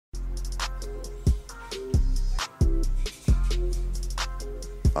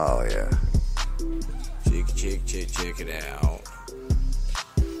Oh, yeah. Check it out.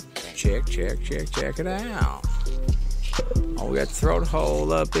 Check it out. Oh, we got throat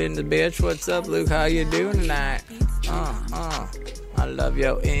hole up in the bitch. What's up, Luke? How you doing tonight? I love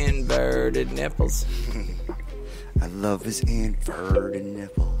your inverted nipples. I love his inverted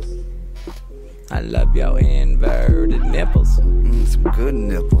nipples. I love your inverted nipples. Some good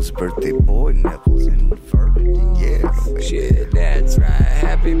nipples, birthday boy nipples, inverted, yeah. Shit, that's right.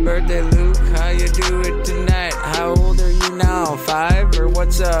 Happy birthday, Luke. How you doing tonight? How old are you now? 5 or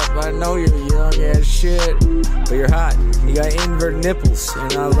what's up? I know you're young as shit, but you're hot. You got inverted nipples,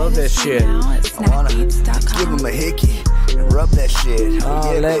 and I love that shit. I wanna give him a hickey and rub that shit.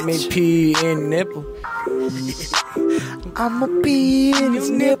 Oh, let me pee in nipple. I'ma pee in his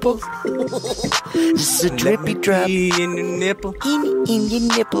nipple. It's a drippy drop. Pee in your nipple. In your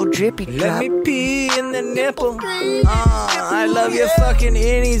nipple, drippy drop. Let me pee in the nipple. I love your fucking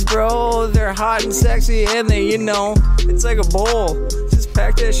innies, bro. They're hot and sexy, and they, it's like a bowl. Just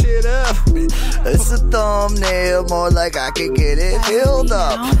pack that shit up. It's a thumbnail, more like I can get it filled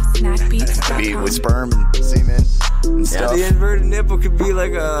up. Be with sperm and semen and stuff. The inverted nipple could be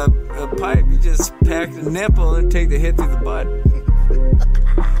like a pipe. You just pack the nipple and take the hit through the butt.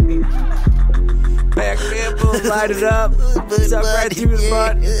 Pack nipple, light it up, suck right through the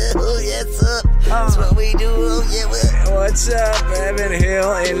butt. Yes, up. That's what we do. What's up, Evan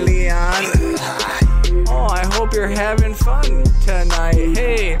Hill and Leon? Oh, I hope you're having fun tonight.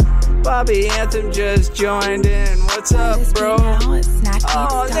 Hey, Bobby Anthem just joined in. What's up, bro?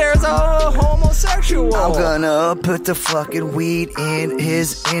 Oh, there's a homosexual. I'm gonna put the fucking weed in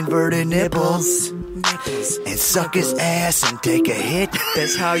his inverted nipples and suck his ass and take a hit.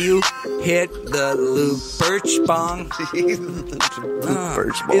 That's how you hit the Luke Birch bong.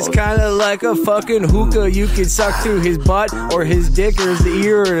 It's kind of like a fucking hookah. You can suck through his butt or his dick or his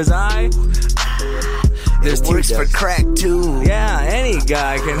ear or his eye. It works for crack too. Yeah, any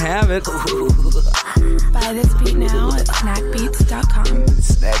guy can have it. Buy this beat now at snackbeats.com.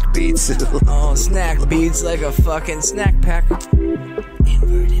 Snack beats. Oh, snack beats like a fucking snack pack.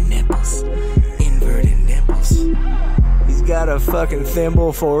 Inverted nipples. Inverted nipples. He's got a fucking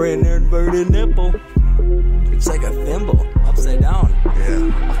thimble for an inverted nipple. It's like a thimble upside down.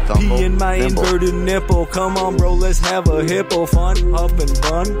 Yeah. Pee in my inverted nipple. Come on, bro, let's have a hippo fun. Up and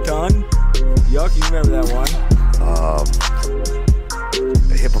bun, done. Yuck, you remember that one?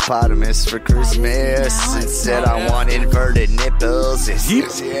 A hippopotamus for Christmas. It said I want inverted nipples.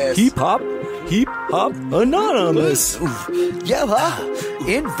 Heap hop anonymous. Yeah, huh?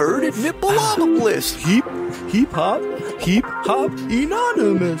 Inverted nipple anonymous. Heap hop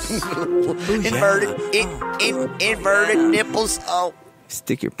anonymous. Inverted nipples. Oh.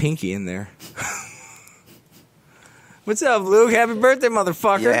 Stick your pinky in there. What's up, Luke? Happy birthday,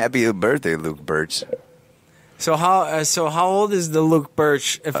 motherfucker. Yeah, happy birthday, Luke Birch. So how old is the Luke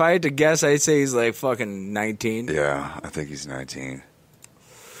Birch? If I had to guess, I'd say he's like fucking 19. Yeah, I think he's 19.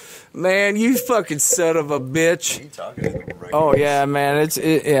 Man, you fucking son of a bitch. Are you talking right Oh, yeah, man. It's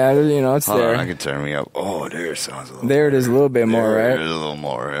there. On, I can turn me up. Oh, there it sounds a little There it is a little bit more, right? There's a little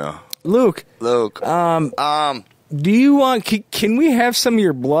more, yeah. Luke. Do you want... Can we have some of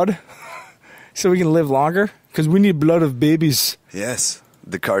your blood so we can live longer? Because we need blood of babies. Yes.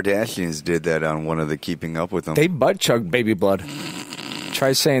 The Kardashians did that on one of the Keeping Up with Them. They butt-chugged baby blood.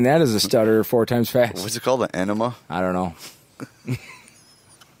 Try saying that as a stutter 4 times fast. What's it called? An enema? I don't know.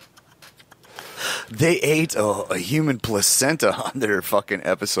 They ate a human placenta on their fucking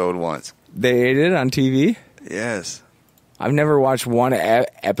episode once. They ate it on TV? Yes. I've never watched one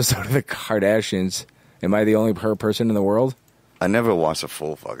episode of the Kardashians. Am I the only person in the world? I never watched a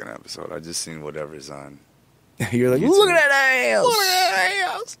full fucking episode. I just seen whatever's on. You're like, YouTube. look at that ass! Look at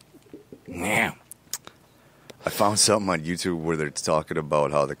that ass! Yeah. I found something on YouTube where they're talking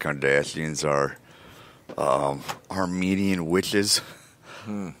about how the Kardashians are Armenian witches.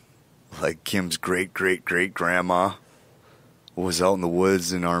 Like Kim's great-great-great-grandma was out in the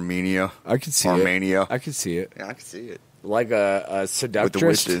woods in Armenia. I could see Armenia. it. I could see it. Yeah, I could see it. Like a seductress.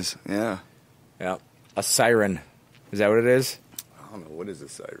 With the witches, yeah. Yeah. A siren. Is that what it is? I don't know. What is a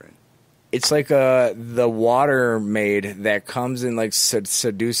siren? It's like the water maid that comes and like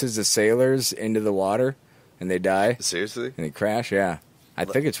seduces the sailors into the water, and they die. Seriously? And they crash. Yeah, I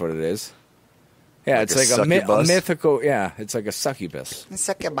think it's what it is. Yeah, Like it's a like a succubus? mythical. Yeah, it's like a succubus.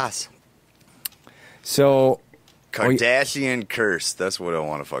 Succubus. So, Kardashian curse. That's what I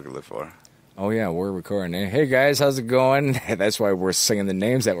want to fucking live for. oh yeah, we're recording. Hey guys, how's it going? That's why we're singing the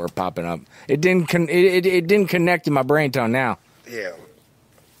names that were popping up. It didn't it didn't connect in my brain till now. Yeah.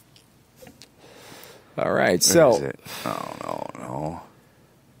 All right, Where so is it? Oh, no.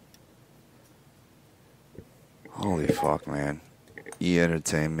 Holy fuck, man. E!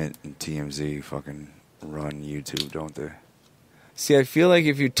 Entertainment and TMZ fucking run YouTube, don't they? See, I feel like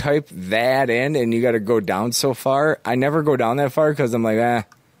if you type that in and you got to go down so far, I never go down that far because I'm like, I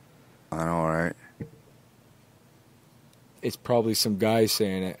know, right? It's probably some guy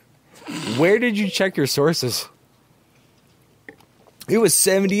saying it. Where did you check your sources? It was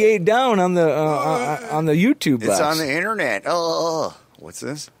 78 down on the YouTube box. It's on the internet. Oh, what's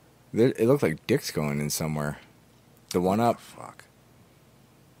this? It looked like dick's going in somewhere. The one up. Oh, fuck.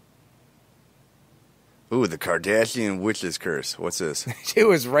 Ooh, the Kardashian witch's curse. What's this? It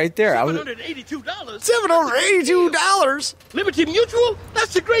was right there. $782. $782? Liberty Mutual?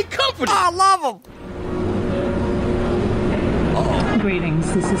 That's a great company. I love them.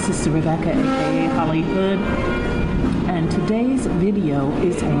 Greetings, this is Sister Rebecca, aka Hollywood, and today's video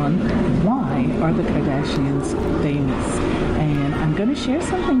is on why are the Kardashians famous. And I'm going to share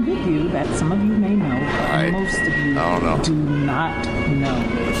something with you that some of you may know, and most of you do not know.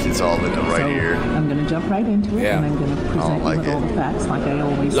 It's all in the right here. I'm going to jump right into it, and I'm going to present you with all the facts like I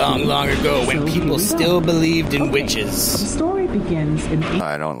always do. Long ago, when people still believed in witches. The story begins in...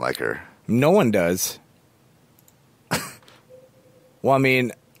 I don't like her. No one does. Well, I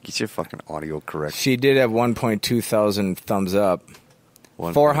mean... Get your fucking audio correct. She did have 1.2 thousand thumbs up.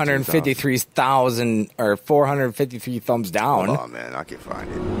 453,000 or 453 thumbs down. Hold on, man. I can find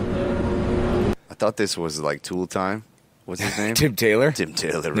it. I thought this was like Tool Time. What's his name? Tim Taylor. Tim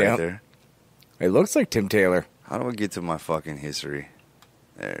Taylor right there. It looks like Tim Taylor. How do I get to my fucking history?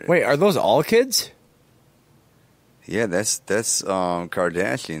 There Wait, are those all kids? Yeah, that's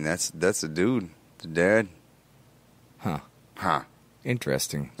Kardashian. That's a dude. The dad. Huh.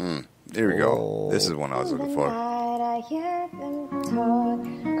 Interesting. There we go. This is one I was looking for. I hear them talk,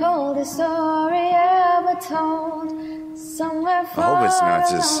 coldest story ever told. Somewhere I hope it's not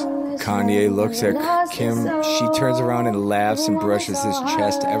just Kanye looks at Kim. She turns around and laughs and brushes his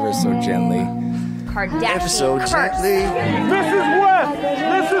chest ever so gently. Kardashian ever so gently.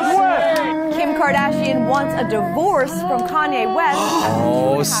 This is what Kim Kardashian wants a divorce from Kanye West.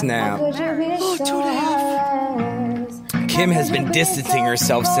 Oh, snap. Kim has been distancing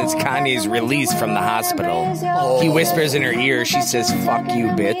herself since Kanye's release from the hospital. He whispers in her ear, she says, "Fuck you,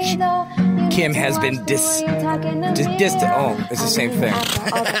 bitch." Kim has been distant. Oh, it's the same thing.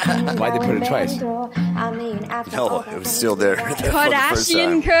 Why'd they put it twice? No, it was still there.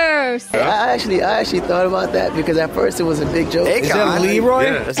 Kardashian curse. I actually thought about that because at first it was a big joke. Is that Leroy?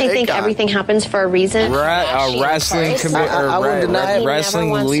 Yeah, I think everything happens for a reason. Wrestling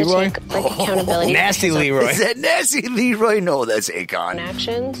wrestling Leroy? Accountability. Nasty Leroy. Is that Nasty Leroy? No, that's Akon.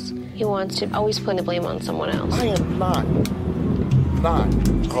 Actions. He wants to always put the blame on someone else. I am not.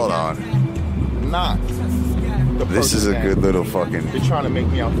 Hold on. Not. This is a good little fucking They're trying to make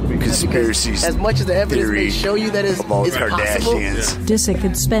me out to be conspiracy As much as the evidence may show you that about it's possible. Kardashians. Disick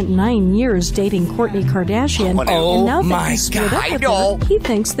had spent 9 years dating Kourtney Kardashian, and now that he's split up with her, he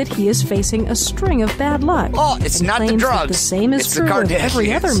thinks that he is facing a string of bad luck. Oh, it's not the claims that drugs. the same is It's true the of every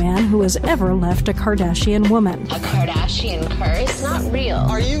Kardashians. other man who has ever left a Kardashian woman. A Kardashian curse? Not real.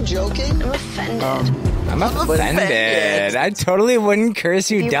 Are you joking? I'm offended. I'm offended. I totally wouldn't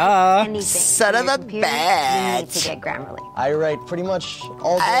curse you, duh. Son of a bitch. To get Grammarly. I write pretty much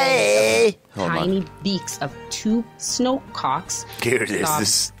all day. Hey. Hold Tiny on. beaks of two snowcocks Here it is. stopped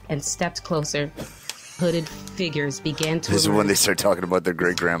This and stepped closer. Hooded figures began to is when emerge, they start talking about their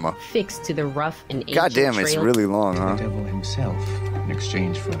great grandma. fixed to the rough and ancient God damn, it's trail. really long, huh? devil himself in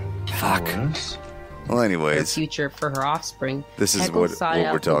exchange for Fuck. flowers. Well, Her anyways, future for her offspring. This is Heckle what sought we're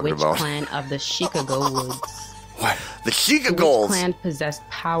out the talking witch about. clan of the Chicago Woods. the Chica The witch Goals. clan possessed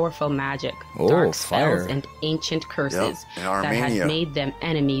powerful magic, Oh, dark fire. spells, and ancient curses Yep, in that had Armenia. made them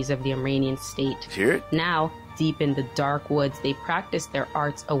enemies of the Armenian state. Hear it? Now, deep in the dark woods, they practiced their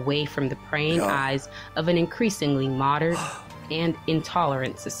arts away from the praying Yeah. eyes of an increasingly modern and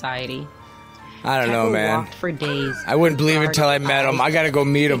intolerant society. I don't know, Heckle man. walked for days. I wouldn't believe it until I met him. I gotta go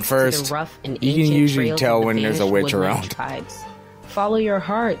meet him fixed to the first. rough and You can ancient usually trails tell of the when there's a vanished witch woodland around. tribes. Follow your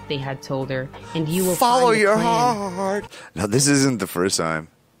heart, they had told her, and you will Follow find the your plan. heart. Now, this isn't the first time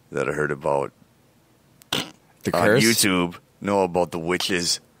that I heard about The on curse? YouTube. Know about the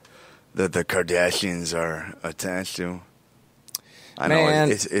witches that the Kardashians are attached to. I know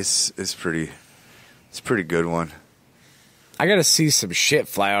Man. it's pretty good one. I gotta see some shit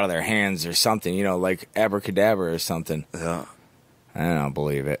fly out of their hands or something, you know, like abracadabra or something. Yeah. I don't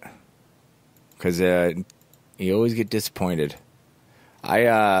believe it. Because you always get disappointed.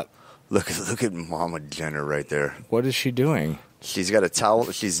 Look at Mama Jenner right there. What is she doing? She's got a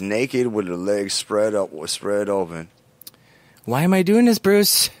towel. She's naked with her legs spread open. Why am I doing this,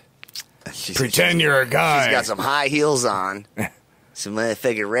 Bruce? Pretend you're a guy. She's got some high heels on, some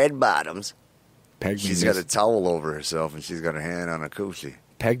motherfucking red bottoms. She's got a towel over herself, and she's got her hand on a coochie.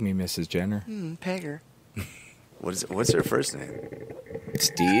 Peg me, Mrs. Jenner. Peg her. What's her first name?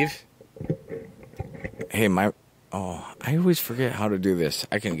 Steve? Hey, I always forget how to do this.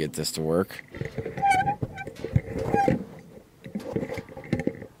 I can get this to work.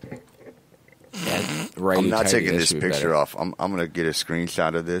 I'm not taking this picture off. I'm going to get a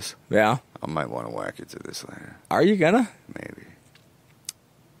screenshot of this. Yeah? I might want to whack it to this later. Are you gonna? Maybe.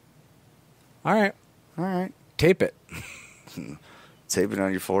 All right. Tape it. Tape it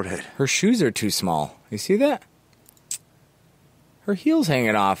on your forehead. Her shoes are too small. You see that? Her heel's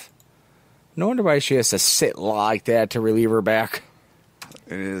hanging off. No wonder why she has to sit like that to relieve her back.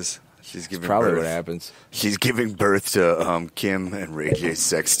 It is. She's giving probably birth. What happens. She's giving birth to Kim and Ray J's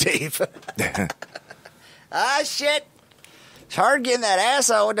sex tape. Ah, shit. It's hard getting that ass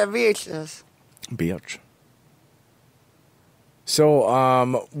out with the VHS. Birch.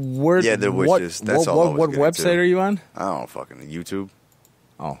 So, where? Yeah, the witches. That's all. What website are you on? I don't know, fucking YouTube.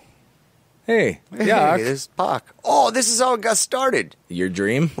 Oh. Hey, yeah. Hey, this is Pac. Oh, this is how it got started. Your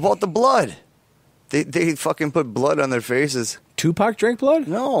dream? About the blood. They fucking put blood on their faces. Tupac drank blood?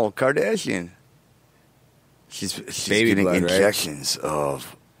 No, Kardashian. She's Baby getting blood, injections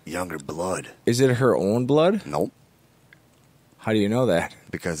of younger blood. Is it her own blood? Nope. How do you know that?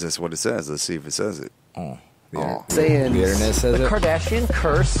 Because that's what it says. Let's see if it says it. Saying the internet says the it. Kardashian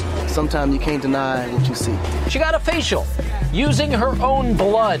curse. Sometimes you can't deny what you see. She got a facial using her own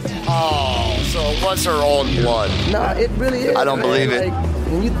blood. Oh, so it was her own blood. Nah, it really is. I don't believe it.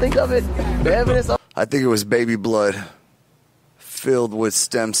 When you think of it, the evidence. I think it was baby blood filled with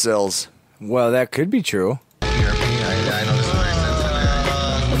stem cells. Well, that could be true.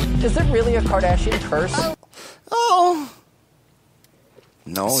 Is it really a Kardashian curse? Oh.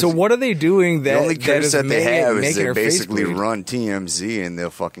 No. So what are they doing that? The only curse that they have is they her basically face bleed? run TMZ and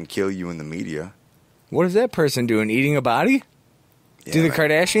they'll fucking kill you in the media. What is that person doing? Eating a body? Yeah, do the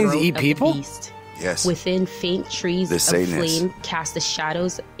Kardashians eat people? Yes. Within faint trees The of Satanists. flame cast the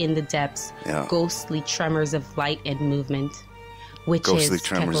shadows in the depths, Yeah. ghostly tremors of light and movement. Witches, Ghostly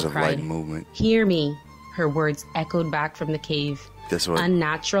tremors Keckle of cried, light and movement. Hear me, her words echoed back from the cave. That's what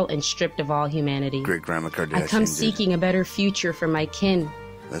Unnatural and stripped of all humanity. Great Grandma Kardashian I come did. seeking a better future for my kin.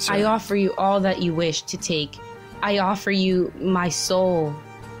 That's I right. offer you all that you wish to take. I offer you my soul.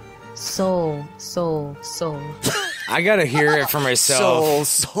 Soul. I gotta hear it for myself.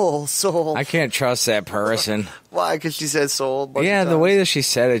 Soul. I can't trust that person. Why? Because she said soul. a bunch Yeah, of the way times. that she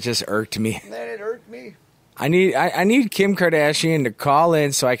said it just irked me. Man, it irked me. I need Kim Kardashian to call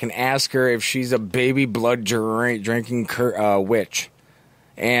in so I can ask her if she's a baby blood drinking witch,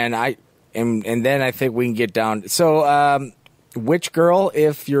 and then I think we can get down. So, witch girl,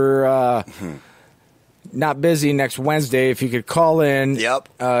 if you're not busy next Wednesday, if you could call in, Yep.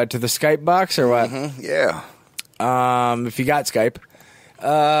 To the Skype box or what? Yeah. If you got Skype.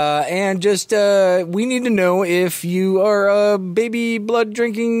 And just, we need to know if you are a baby blood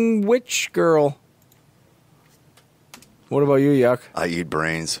drinking witch girl. What about you, Yuck? I eat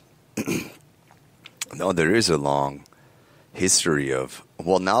brains. No, there is a long history of,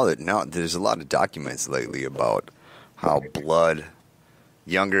 well, now there's a lot of documents lately about how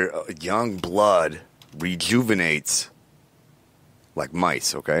young blood rejuvenates like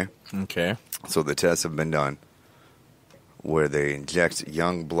mice, okay? Okay. So the tests have been done where they inject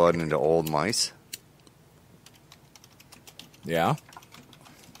young blood into old mice. Yeah.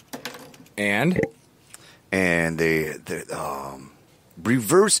 And they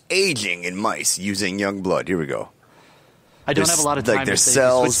reverse aging in mice using young blood. Here we go. I don't have a lot of time. Like their to say,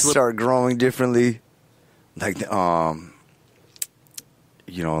 cells switch start growing differently. Like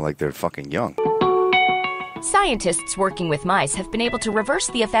like they're fucking young. Scientists working with mice have been able to reverse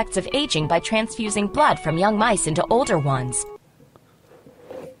the effects of aging by transfusing blood from young mice into older ones.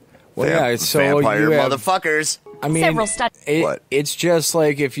 Well, yeah, so vampire you have, motherfuckers. I mean, Several studies. It's just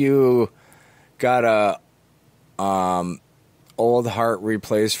like if you got a old heart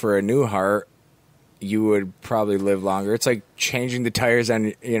replaced for a new heart, you would probably live longer. It's like changing the tires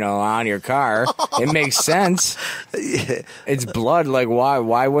on your car. It makes sense. Yeah. It's blood. Like why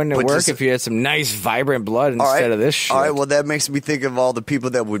wouldn't it work if you had some nice vibrant blood instead of this shit? All right, well that makes me think of all the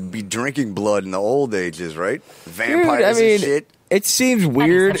people that would be drinking blood in the old ages, right? Vampires Dude, I mean, and shit. It seems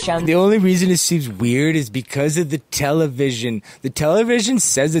weird. The only reason it seems weird is because of the television. The television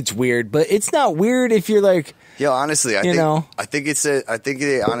says it's weird, but it's not weird if you're like, yeah, honestly, I think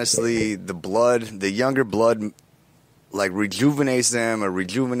the younger blood, like rejuvenates them or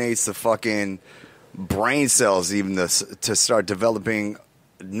rejuvenates the fucking brain cells, even to start developing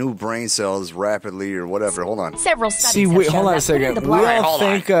new brain cells rapidly or whatever. Hold on. Several studies See, have shown hold on a that putting second. the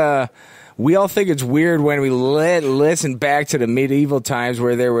blood We all think it's weird when we listen back to the medieval times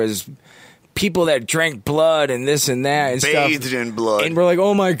where there was people that drank blood and this and that and Bathed stuff. in blood. And we're like,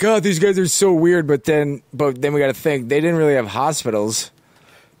 oh my God, these guys are so weird. But then we got to think they didn't really have hospitals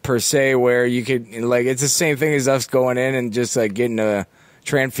per se where you could, like, it's the same thing as us going in and just like getting a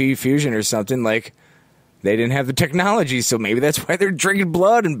transfusion or something. Like, they didn't have the technology, so maybe that's why they're drinking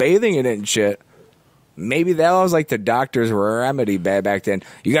blood and bathing in it and shit. Maybe that was like the doctor's remedy back then.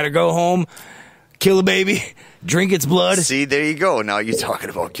 You got to go home, kill a baby, drink its blood. See, there you go. Now you're talking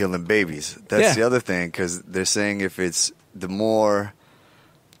about killing babies. That's the other thing, because they're saying if it's the more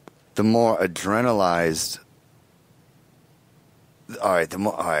adrenalized. All right.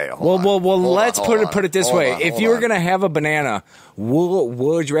 Let's put it this way. If you were gonna have a banana,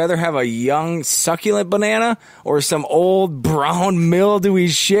 would you rather have a young succulent banana or some old brown mildewy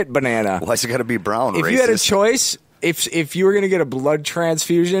shit banana? Why's it gotta be brown? If you had a choice, if you were gonna get a blood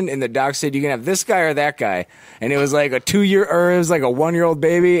transfusion and the doc said you can have this guy or that guy, and it was like a 2-year or it was like a 1-year-old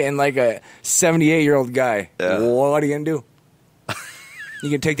baby and like a 78-year-old guy, what are you gonna do? You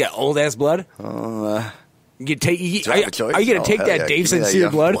can take that old ass blood? You are you going to take that Dave Sincere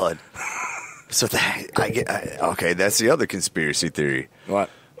blood? So okay, that's the other conspiracy theory.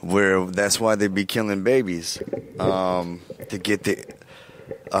 What? Where that's why they be killing babies. To get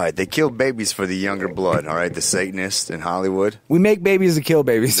they kill babies for the younger blood, all right? The Satanists in Hollywood. We make babies to kill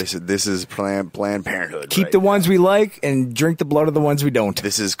babies. This is Planned Parenthood. Keep the ones we like and drink the blood of the ones we don't.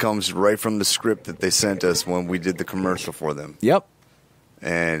 This comes right from the script that they sent us when we did the commercial for them. Yep.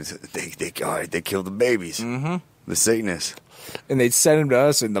 And they kill the babies. Mm-hmm. The Satanists. And they'd send them to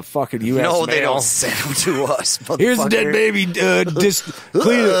us in the fucking U.S. No, mail. they don't send them to us. Here's a dead baby. They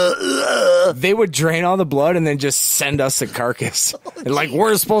would drain all the blood and then just send us the carcass. And like,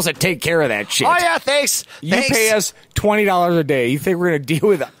 we're supposed to take care of that shit. Oh, yeah, thanks. You pay us $20 a day. You think we're going to deal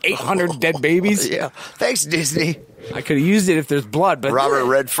with 800 dead babies? Yeah. Thanks, Disney. I could have used it if there's blood, but Robert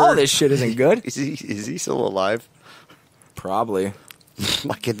Redford. All this shit isn't good. Is he still alive? Probably.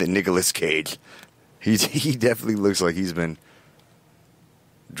 Like in the Nicolas Cage. He definitely looks like he's been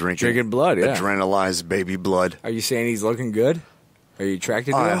drinking blood, yeah. Adrenalized baby blood. Are you saying he's looking good? Are you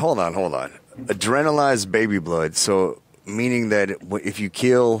attracted to him? Hold on. Adrenalized baby blood. So meaning that if you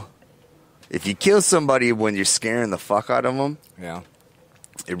kill somebody when you're scaring the fuck out of them,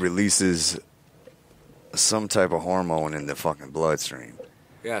 it releases some type of hormone in the fucking bloodstream.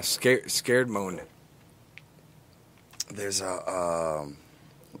 Yeah, scared moan. There's a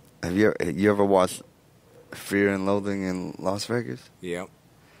have you ever watched Fear and Loathing in Las Vegas? Yep.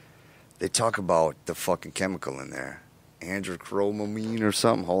 They talk about the fucking chemical in there, androchromamine or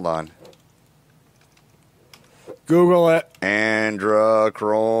something. Hold on. Google it.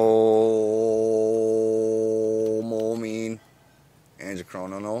 Androchromamine.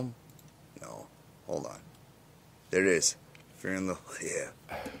 Androchrononome? No. Hold on. There it is. Fear and Loathing. Yeah.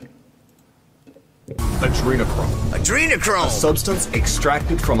 Adrenochrome. A substance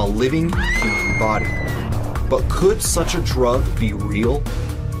extracted from a living human body. But could such a drug be real?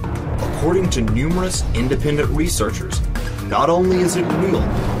 According to numerous independent researchers, not only is it real,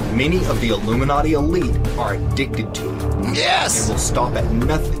 many of the Illuminati elite are addicted to it. Yes! And will stop at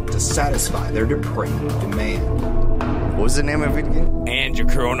nothing to satisfy their depraved demand. What was the name of it again?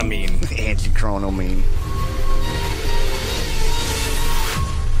 Androchronamine. Androchronamine.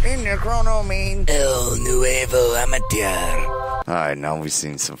 Androchronamine. El Nuevo Amateur. Alright, now we've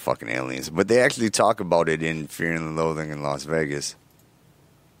seen some fucking aliens. But they actually talk about it in Fear and Loathing in Las Vegas.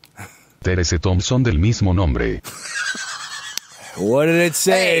 Teresa Thompson del mismo nombre. What did it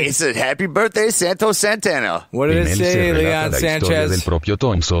say? Hey, it said, Happy birthday, Santo Santana. What did it say, Leon Sanchez? Del propio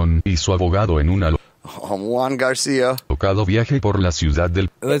Thompson y su abogado en una Juan Garcia. Tocado viaje por la ciudad del...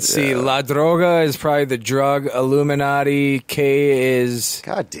 Let's see. La droga is probably the drug. Illuminati. K is...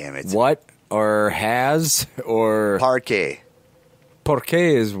 God damn it. What? Or has? Or... Parque. Porque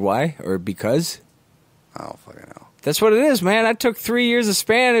is why? Or because? I don't fucking know. That's what it is, man. I took 3 years of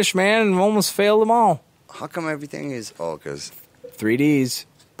Spanish, man, and almost failed them all. How come everything is... Oh, because... 3Ds.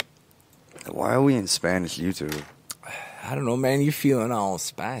 Why are we in Spanish YouTube? I don't know, man. You feeling all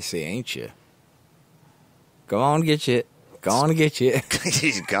spicy, ain't you? Go on, get you. Go on and get you.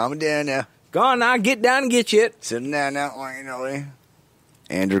 He's calming down now. Go on now, get down and get you. Sitting down now, you know.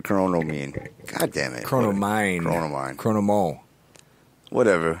 Androchronamine. God damn it. Chronomine. Chronomo.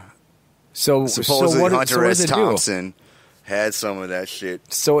 Whatever. So supposedly what, Hunter S. does it Thompson had some of that shit.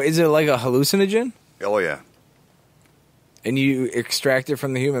 So is it like a hallucinogen? Oh, yeah. And you extract it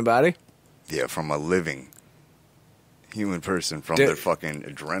from the human body? Yeah, from a living human person from their fucking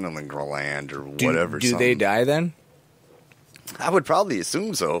adrenaline gland or whatever. Do they die then? I would probably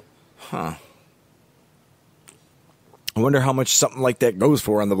assume so. Huh. I wonder how much something like that goes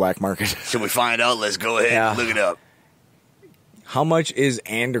for on the black market. Should we find out? Let's go ahead and look it up. How much is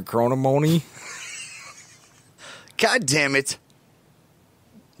androchronomony? God damn it.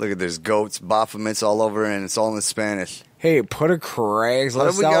 Look at there's goats, baphomets all over, and it's all in Spanish. Hey, put a Craigslist What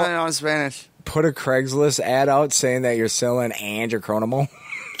have we got out. it on Spanish? Put a Craigslist ad out saying that you're selling androchronomo.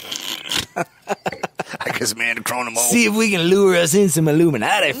 I guess androchronomo. See if we can lure us in some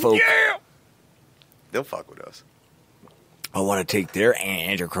Illuminati folk. Yeah. They'll fuck with us. I want to take their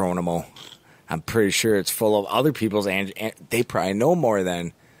androchronomo. I'm pretty sure it's full of other people's they probably know more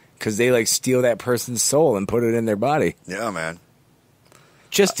then, because they like steal that person's soul and put it in their body. Yeah, man.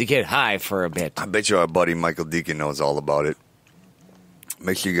 Just to get high for a bit. I bet you our buddy Michael Deacon knows all about it.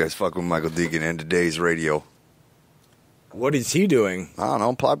 Make sure you guys fuck with Michael Deacon and Today's Radio. What is he doing? I don't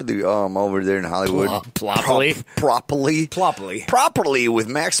know. Probably over there in Hollywood. Properly with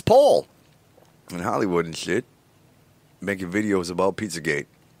Max Paul in Hollywood and shit. Making videos about Pizzagate.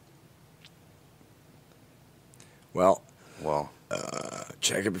 Well,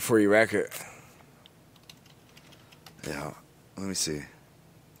 check it before you wreck it. Yeah, let me see.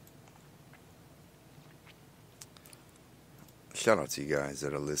 Shout out to you guys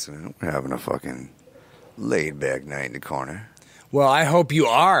that are listening. We're having a fucking laid back night in the corner. Well, I hope you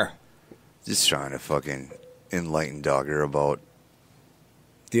are. Just trying to fucking enlighten Dogger about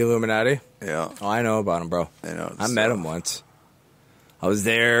the Illuminati. Yeah. Oh, I know about him, bro. I met him once. I was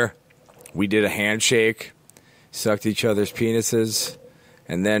there. We did a handshake, sucked each other's penises,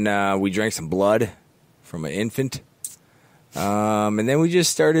 and then we drank some blood from an infant. And then we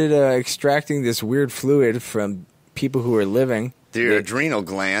just started extracting this weird fluid from people who were living. Their adrenal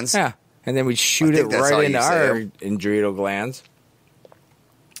glands. Yeah. And then we'd shoot it right into our adrenal glands.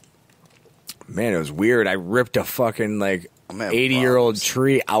 Man, it was weird. I ripped a fucking, 80-year-old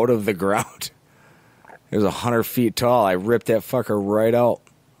tree out of the ground. It was 100 feet tall. I ripped that fucker right out.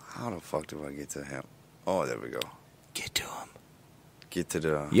 How the fuck do I get to him? Oh, there we go. Get to him. Get to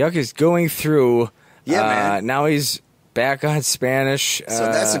the... Yuck is going through. Yeah, man. Now he's back on Spanish. So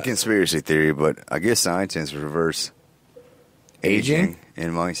that's a conspiracy theory, but I guess scientists reverse aging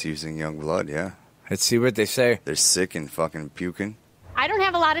in mice using young blood, yeah. Let's see what they say. They're sick and fucking puking. I don't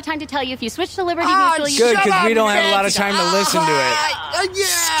have a lot of time to tell you. If you switch to Liberty Mutual, you good, because we don't have a lot of time to listen to it.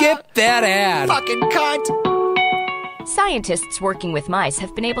 Skip that ad. Fucking cunt. Scientists working with mice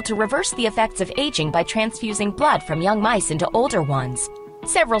have been able to reverse the effects of aging by transfusing blood from young mice into older ones.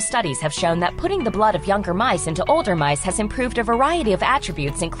 Several studies have shown that putting the blood of younger mice into older mice has improved a variety of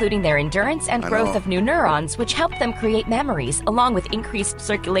attributes, including their endurance and growth of new neurons, which help them create memories, along with increased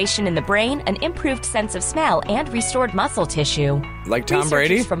circulation in the brain, an improved sense of smell, and restored muscle tissue. Like Tom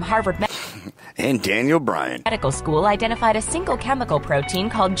Brady? Researchers from Harvard and Daniel Bryan Medical School identified a single chemical protein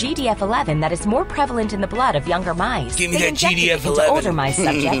called GDF11 that is more prevalent in the blood of younger mice. Give me they that injected it GDF11. into older mice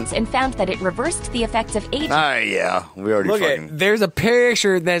subjects and found that it reversed the effects of aging. Yeah. We already Look fucking... there's a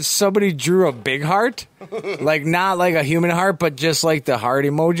picture that somebody drew a big heart. Not like a human heart, but just like the heart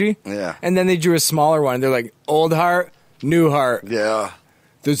emoji. Yeah. And then they drew a smaller one. They're like, old heart, new heart. Yeah.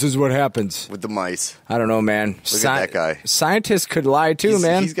 This is what happens. With the mice. I don't know, man. Look at that guy. Scientists could lie too,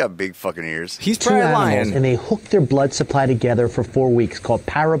 man. He's got big fucking ears. He's Two probably animals, lying. and they hook their blood supply together for 4 weeks, called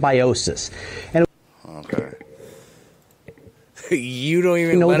parabiosis. And okay. You don't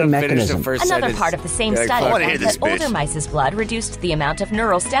even let them finish the first Another sentence. part of the same You're like, study "I wanna found hear this that older bitch." mice's blood reduced the amount of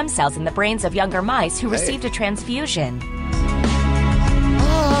neural stem cells in the brains of younger mice who received a transfusion.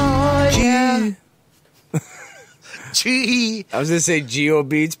 Oh, yeah. G. I was going to say Geo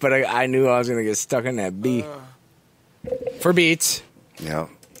Beats, but I knew I was going to get stuck in that B. For Beats. Yeah.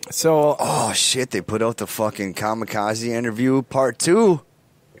 So. Oh, shit. They put out the fucking Kamikaze interview part 2.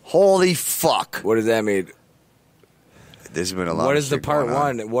 Holy fuck. What does that mean? There's been a lot What of is the shit part going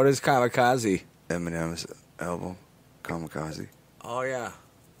on. 1? What is Kamikaze? Eminem's album, Kamikaze. Oh, yeah.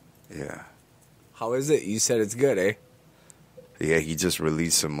 Yeah. How is it? You said it's good, eh? Yeah, he just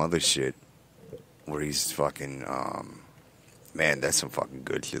released some other shit where he's fucking, man, that's some fucking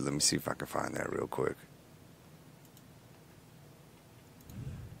good shit. Let me see if I can find that real quick.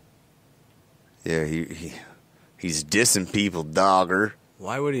 Yeah, he's dissing people, dogger.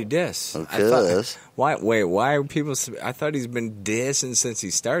 Why would he diss? Because. Why are people... I thought he's been dissing since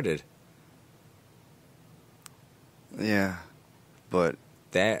he started. Yeah, but...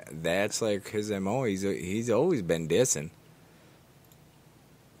 That's like his MO. He's always been dissing.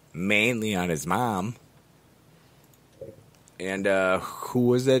 Mainly on his mom. And who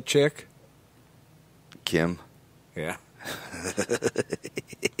was that chick? Kim. Yeah.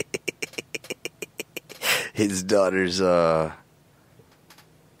 His daughter's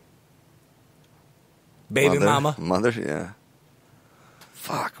baby mama. Mother, yeah.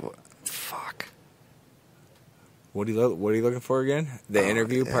 Fuck. What are you looking for again? The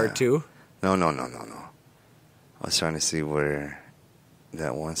interview part 2? No. I was trying to see where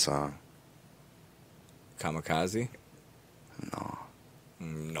that one song. Kamikaze? No.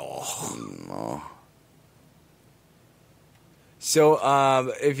 So,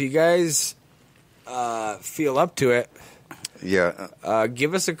 if you guys feel up to it,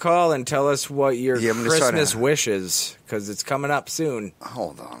 give us a call and tell us what your Christmas wish is, because it's coming up soon.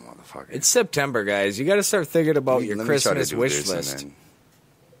 Hold on, motherfucker. It's September, guys. You got to start thinking about your Christmas wish list.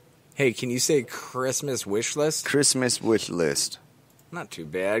 Hey, can you say Christmas wish list? Christmas wish list. Not too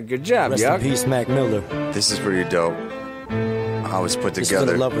bad. Good job, Rest in peace, Mac Miller. This is pretty dope. I was put It's together.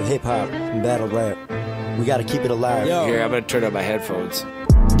 for the love of hip hop and battle rap. We gotta keep it alive. Here, I'm gonna turn up my headphones.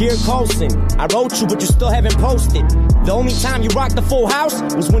 Dear Colson, I wrote you, but you still haven't posted. The only time you rocked the full house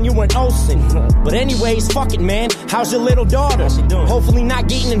was when you went Olsen. But anyways, fuck it, man. How's your little daughter? How's she doing? Hopefully not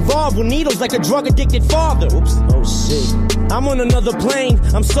getting involved with needles like a drug-addicted father. Oops. Oh, shit. I'm on another plane.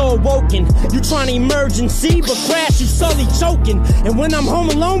 I'm so awoken. You trying to emerge and see, but crash, you sully choking. And when I'm home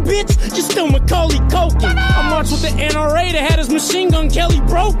alone, bitch, you're still Macaulay Culkin. I marched with the NRA that had his machine gun Kelly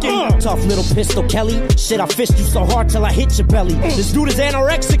broken. Tough little pistol, Kelly. Shit, I fished you so hard till I hit your belly. This dude is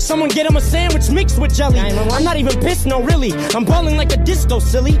anorexic. Someone get him a sandwich mixed with jelly. I'm not even pissed, no, really. I'm balling like a disco,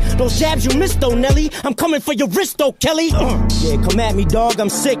 silly. Those jabs you missed, though, Nelly. I'm coming for your wrist, though, Kelly. Yeah, come at me, dog. I'm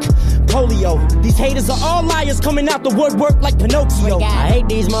sick. Polio. These haters are all liars coming out the woodwork like Pinocchio. I hate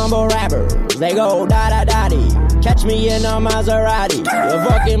these mumble rappers. They go da-da-da-dee. Catch me in a Maserati. A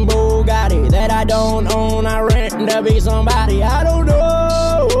fucking Bugatti that I don't own. I rent to be somebody. I don't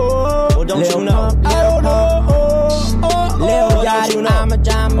know. Well, don't you know? I don't know. Lil Yachty, I'm a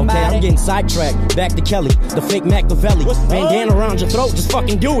jam. Okay, I'm getting sidetracked. Back to Kelly, the fake Machiavelli. Bandana around your throat, just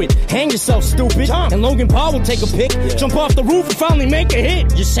fucking do it. Hang yourself, stupid. And Logan Paul will take a pic. Jump off the roof and finally make a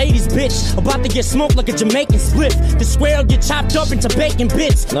hit. You shady's bitch, about to get smoked like a Jamaican spliff. The square will get chopped up into bacon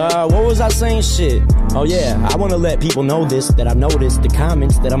bits. What was I saying? Shit. Oh yeah, I wanna let people know this, that I've noticed the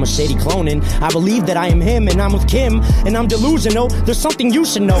comments that I'm a shady cloning. I believe that I am him and I'm with Kim, and I'm delusional. There's something you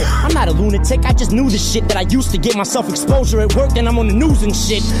should know. I'm not a lunatic, I just knew the shit that I used to get myself exposure at work, and I'm on the news and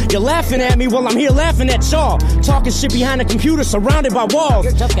shit. You're laughing at me while I'm here laughing at y'all. Talking shit behind a computer surrounded by walls.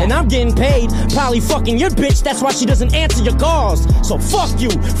 And I'm getting paid, probably fucking your bitch, that's why she doesn't answer your calls. So fuck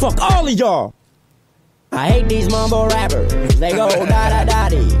you, fuck all of y'all. I hate these mumble rappers. They go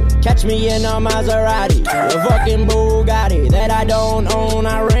da-da-da-dee. Catch me in a Maserati. A fucking Bugatti that I don't own.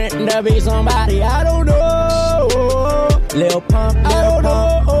 I rent to be somebody. I don't know. Lil Pump, I don't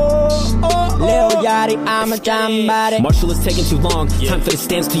know. Lil Yachty, I'm a jambody. Marshall is taking too long. Time for the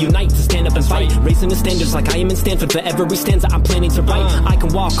stands to unite, to stand up and fight. Raising the standards like I am in Stanford. For every stanza I'm planning to write. I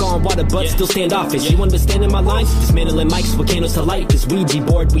can walk on water but still standoffish. You understanding my lines? Dismantling mics with candles to light. This Ouija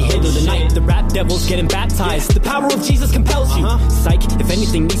board we handle tonight. The rap devil's getting baptized. The power of Jesus compels you. Psych, if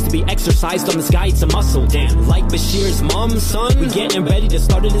anything needs to be exercised on this guy, it's a muscle. Damn. Like Bashir's mom, son, we getting ready to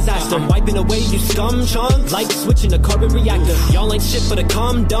start a disaster. I'm wiping away you scum chunk. Like switching a carbon reactor. Y'all ain't shit but a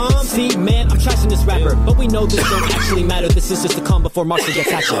cum dump. See, man, I'm trashing this rapper, but we know this don't actually matter. This is just a calm before Marshall gets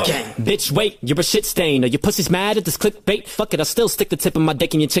at you. Bitch, wait, you're a shit stain. Are your pussies mad at this clickbait? Fuck it, I'll still stick the tip of my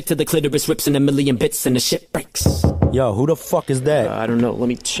dick in your chick till the clitoris rips in a million bits and the shit breaks. Yo, who the fuck is that? I don't know, let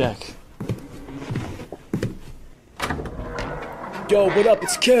me check. Yo, what up?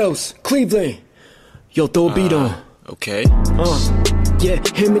 It's Kels, Cleveland. Yo, throw a beat on. Okay. Yeah,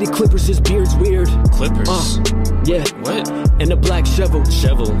 him and the Clippers, his beard's weird. Clippers? Yeah. What? And a black shovel.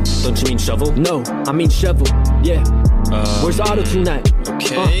 Shovel? Don't you mean shovel? No, I mean shovel. Yeah. Where's auto-tune at?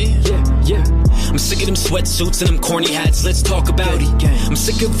 Okay. Yeah. I'm sick of them sweatsuits and them corny hats, let's talk about it. I'm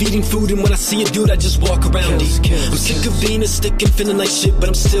sick of eating food and when I see a dude I just walk around it. I'm sick of being a stick and feeling like shit but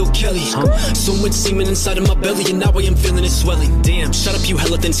I'm still Kelly. So much semen inside of my belly and now I am feeling it swelling. Damn, shut up you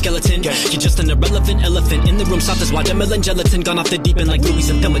hella thin skeleton. You're just an irrelevant elephant in the room, soft as watermelon gelatin. Gone off the deep end like Louis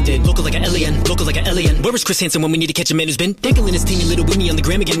and Thelma did. Local like an alien, local like an alien. Where is Chris Hansen when we need to catch a man who's been dangling his teeny little weenie on the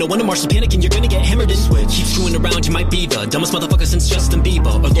gram again? No wonder Marshall's panicking, you're gonna get hammered in. Keep screwing around, you might be the dumbest motherfucker since Justin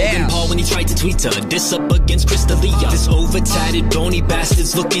Bieber. Or Logan Paul when he tried to tweet her. Diss up against Crystalia. This over-tatted, bony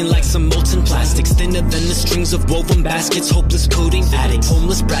bastards looking like some molten plastics. Thinner than the strings of woven baskets. Hopeless coding addicts.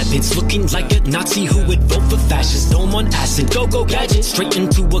 Homeless Brad Pitts looking like a Nazi who would vote for fat ashes, dome on acid, go gadget, straight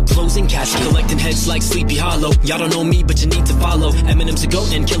into a closing casket, collecting heads like Sleepy Hollow. Y'all don't know me, but you need to follow. Eminem's a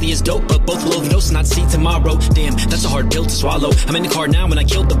goat and Kelly is dope, but both will overdose and not see tomorrow. Damn, that's a hard pill to swallow. I'm in the car now when I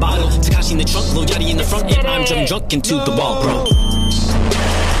killed the bottle. Takashi in the trunk, Lil Yachty in the front, and I'm jumping drunk into the wall, bro.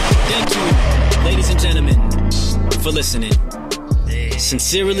 Thank you, ladies and gentlemen, for listening.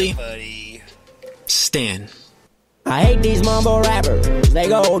 Sincerely, Stan. I hate these mumble rappers, they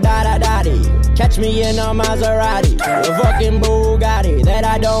go da-da-da-dee. Catch me in a Maserati, a fucking Bugatti that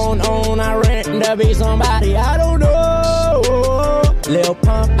I don't own, I rent to be somebody. I don't know, Lil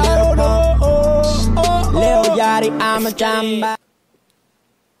Pump, Lil Yachty, I'm a jamba.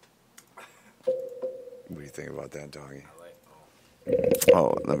 What do you think about that, doggy?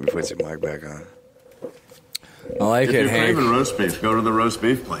 Oh, let me put your mic back on. I like if it, you're Hank. craving roast beef, go to the roast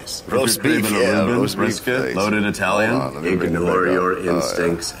beef place. Roast if you're beef, craving a Reuben, roast beef brisket, place. loaded Italian, ignore your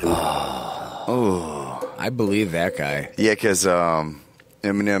instincts. Oh, I believe that guy. Yeah, because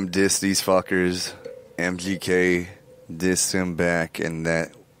Eminem dissed these fuckers. MGK dissed him back, and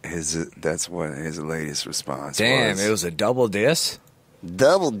that's what his latest response Damn, was. it was a double diss?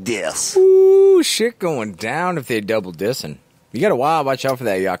 Double diss. Ooh, shit going down if they double dissing. You gotta watch out for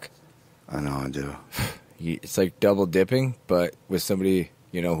that yuck. I know I do. It's like double dipping, but with somebody,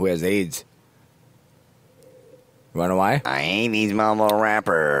 who has AIDS. You wanna know why? I ain't these mumble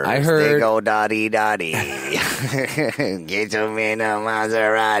rappers. I heard. They go dotty dotty. Get them in a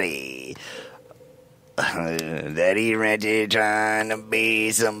Maserati. That he rented trying to be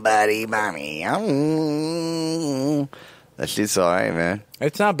somebody mommy. That shit's alright, man.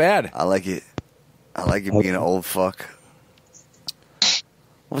 It's not bad. I like it. I like it being an old fuck.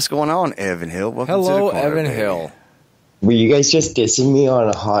 What's going on, Evan Hill? Welcome to the Hello, corner, Evan baby. Hill. Were you guys just dissing me on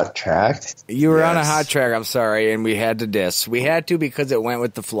a hot track? You were on a hot track, I'm sorry, and we had to diss. We had to because it went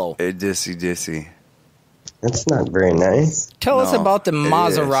with the flow. Dissy. That's not very nice. Tell us about the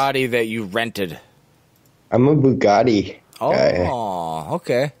Maserati that you rented. I'm a Bugatti guy. Oh,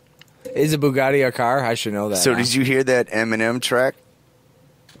 okay. Is a Bugatti a car? I should know that. So did you hear that Eminem track?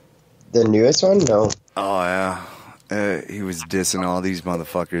 The newest one? No. Oh, yeah. He was dissing all these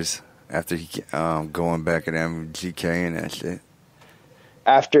motherfuckers after he going back at MGK and that shit.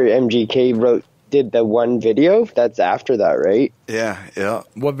 After MGK did the one video? That's after that, right? Yeah.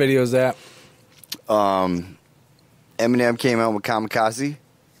 What video is that? Eminem came out with Kamikaze.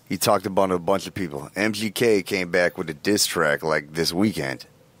 He talked about a bunch of people. MGK came back with a diss track like this weekend.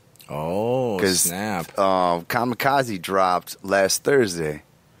 Oh, snap. Kamikaze dropped last Thursday.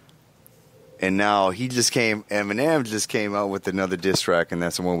 And now Eminem just came out with another diss track, and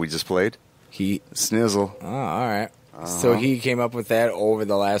that's the one we just played. Snizzle. Oh, all right. So he came up with that over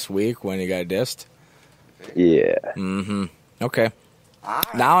the last week when he got dissed? Yeah. Mm-hmm. Okay.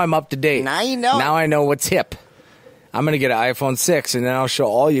 Right. Now I'm up to date. Now you know. Now I know what's hip. I'm going to get an iPhone 6, and then I'll show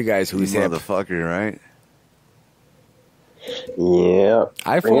all you guys who's hip. Motherfucker, right? Yeah.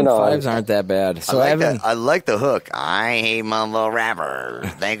 iPhone 5s aren't that bad. So Evan, I like the hook. I hate mumble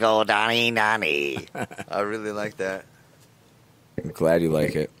rappers. They go Donnie. I really like that. I'm glad you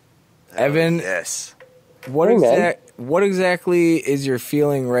like it. Evan, yes. What exactly is your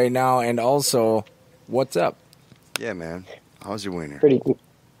feeling right now, and also, what's up? Yeah, man. How's your wiener?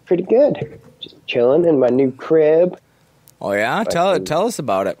 Pretty good. Just chilling in my new crib. Oh yeah, tell us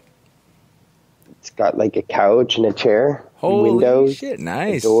about it. It's got like a couch and a chair. Holy windows, shit,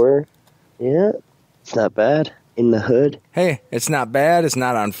 nice. A door. Yeah, it's not bad. In the hood. Hey, it's not bad. It's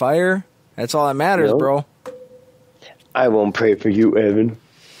not on fire. That's all that matters, bro. I won't pray for you, Evan.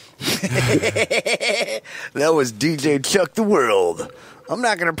 That was DJ Chuck the World. I'm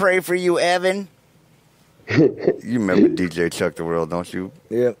not going to pray for you, Evan. You remember DJ Chuck the World, don't you?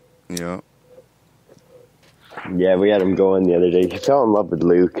 Yep. Yeah. Yeah, we had him going the other day. He fell in love with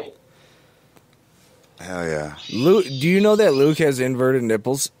Luke. Hell yeah. Luke, do you know that Luke has inverted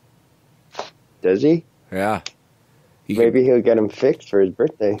nipples? Does he? Yeah. Maybe he'll get him fixed for his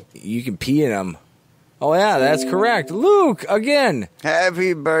birthday. You can pee in them. Oh, yeah, that's correct. Luke, again.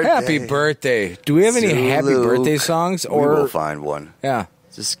 Happy birthday. Happy birthday. Do we have any happy birthday songs? We will find one. Yeah.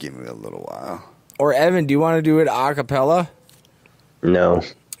 Just give me a little while. Or, Evan, do you want to do it a cappella? No.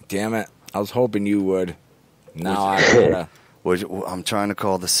 Damn it. I was hoping you would. Now I gotta. I'm trying to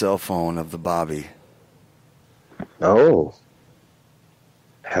call the cell phone of the Bobby. Oh.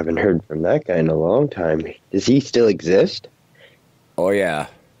 Haven't heard from that guy in a long time. Does he still exist? Oh, yeah.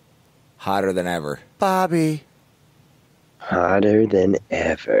 Hotter than ever. Bobby. Hotter than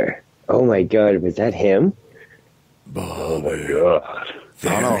ever. Oh, my God. Was that him? Bobby. Oh, my God.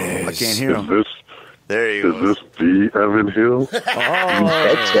 I don't know. I can't hear him. There he is. Is this the Evan Hill? You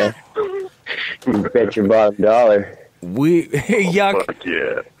betcha. Bet your bottom dollar. Hey, Yuck. Fuck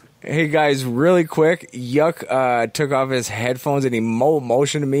yeah. Hey, guys, really quick. Yuck took off his headphones and he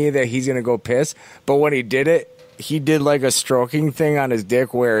motioned to me that he's going to go piss. But when he did it, he did like a stroking thing on his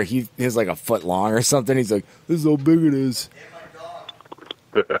dick where he's like a foot long or something. He's like, this is how big it is.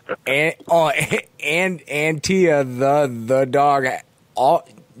 and Tia, the dog,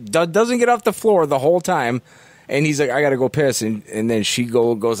 doesn't get off the floor the whole time. And he's like, I got to go piss. And then she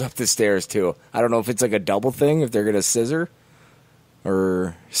goes up the stairs, too. I don't know if it's like a double thing, if they're going to scissor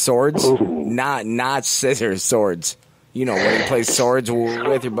or swords. Ooh. Not scissors, swords. You know, when you play swords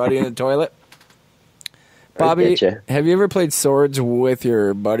with your buddy in the toilet. Bobby, have you ever played swords with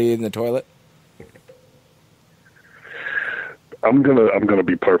your buddy in the toilet? I'm gonna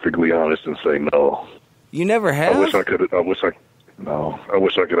be perfectly honest and say no. You never have? I wish I could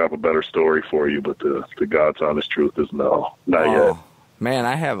have a better story for you, but the God's honest truth is no, not yet. Man,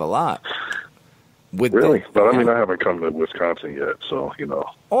 I have a lot. Really? But I mean, I haven't come to Wisconsin yet, so, you know.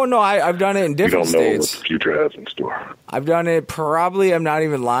 Oh, no, I've done it in different states. You don't know what the future has in store. I've done it probably, I'm not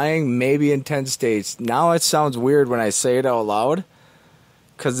even lying, maybe in 10 states. Now it sounds weird when I say it out loud,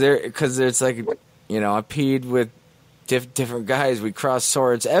 because it's like, you know, I peed with different guys. We cross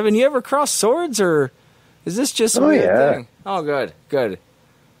swords. Evan, you ever cross swords, or is this just a weird thing? Oh, good.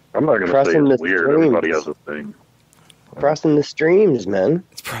 I'm not going to say it's weird. Everybody has a thing. Crossing the streams, man.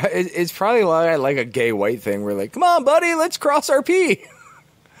 It's probably like a gay white thing. We're like, come on, buddy, let's cross our pee.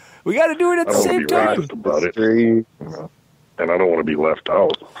 We got to do it at the same time. About it. And I don't want to be left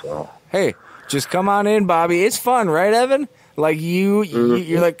out. So. Hey, just come on in, Bobby. It's fun, right, Evan? Like you're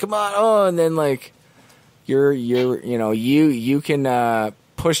like, come on, and then like you can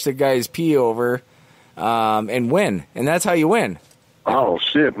push the guy's pee over and win, and that's how you win. Oh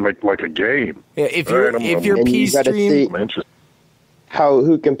shit! Make like a game. Yeah, if your pee stream,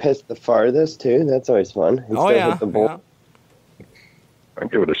 who can piss the farthest too? That's always fun. Hit the ball. I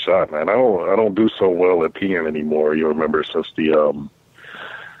give it a shot, man. I don't do so well at peeing anymore. You remember since the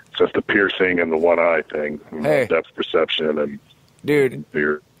piercing and the one eye thing, depth perception and dude.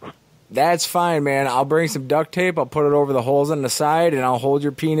 Beer. That's fine, man. I'll bring some duct tape. I'll put it over the holes on the side, and I'll hold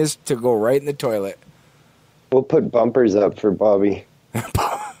your penis to go right in the toilet. We'll put bumpers up for Bobby.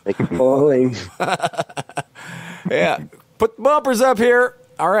 Like bowling. Yeah. Put the bumpers up here.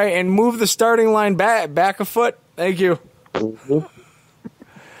 All right, and move the starting line back a foot. Thank you. Mm-hmm.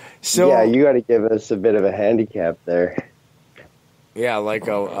 So yeah, you got to give us a bit of a handicap there. Yeah, like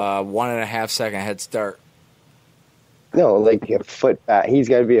a 1.5 second head start. No, like a foot back. He's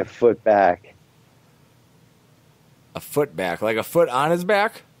got to be a foot back. A foot back? Like a foot on his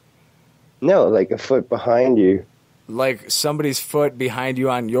back? No, like a foot behind you. Like somebody's foot behind you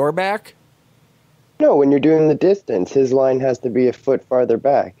on your back? No, when you're doing the distance, his line has to be a foot farther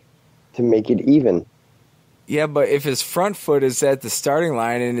back to make it even. Yeah, but if his front foot is at the starting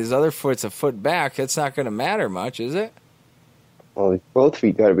line and his other foot's a foot back, that's not going to matter much, is it? Well, both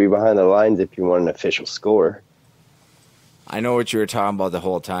feet got to be behind the lines if you want an official score. I know what you were talking about the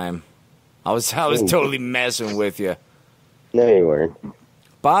whole time. I was totally messing with you. No, you weren't.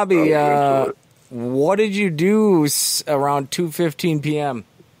 Bobby, what did you do around 2:15 p.m.?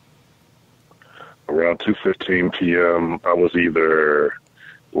 Around 2:15 p.m., I was either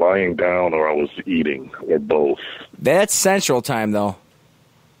lying down or I was eating, or both. That's Central Time, though.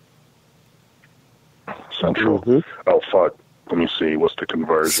 Central? Mm-hmm. Oh, fuck. Let me see. What's the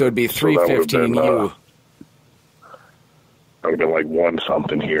conversion? So it'd be 3:15 you. I would have been like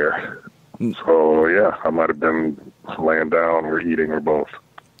 1-something here. So, yeah, I might have been laying down or eating or both.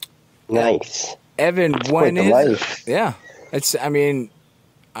 Nice. Evan, when is... Yeah. It's, I mean,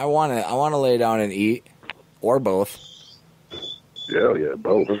 I want to lay down and eat, or both. Yeah,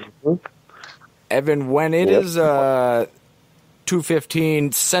 both. Mm-hmm. Evan, when it is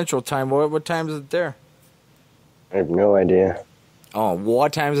 2:15 Central Time, what time is it there? I have no idea. Oh,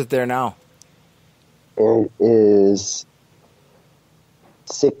 what time is it there now? It is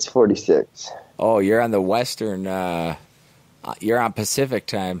 6:46. Oh, you're on the Western. You're on Pacific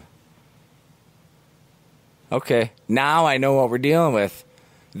Time. Okay, now I know what we're dealing with.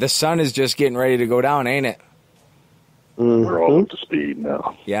 The sun is just getting ready to go down, ain't it? Mm-hmm. We're all up to speed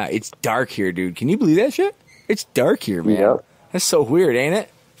now. Yeah, it's dark here, dude. Can you believe that shit? It's dark here, man. Yep. That's so weird, ain't it?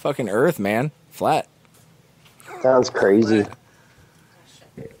 Fucking Earth, man. Flat. Sounds crazy.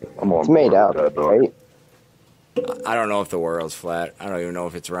 It's made up, right? I don't know if the world's flat. I don't even know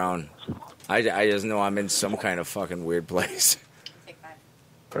if it's round. I just know I'm in some kind of fucking weird place.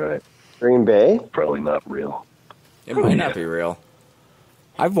 Right. Green Bay? Probably not real. It might not be real.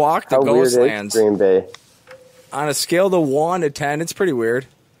 I've walked the How ghost weird lands. Is Green Bay? On a scale of 1 to 10, it's pretty weird.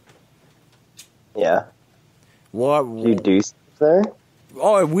 Yeah. What you do stuff there?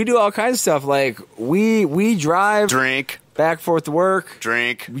 Oh, we do all kinds of stuff. Like we drive, drink, back and forth to work,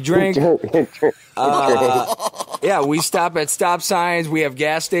 drink, we drink. Yeah, we stop at stop signs. We have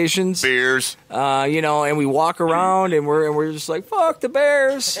gas stations, beers. And we walk around, and we're just like fuck the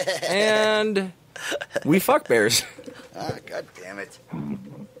bears, and we fuck bears. God damn it! Do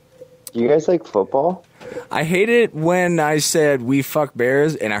you guys like football? I hate it when I said we fuck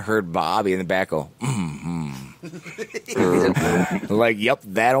bears, and I heard Bobby in the back go, like, yep,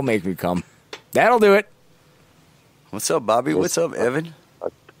 that'll make me come. That'll do it. What's up, Bobby? What's up, Evan?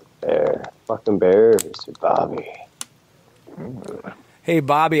 Bear. Fucking bears, Bobby. Hey,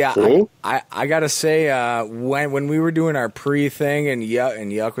 Bobby, I gotta say, when we were doing our pre-thing and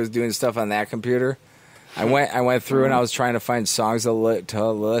Yuck was doing stuff on that computer, I went through and I was trying to find songs to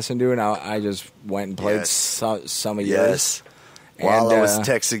listen to, and I just went and played some of yours. While I was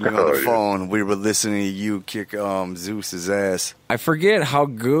texting you on the phone, we were listening to you kick Zeus's ass. I forget how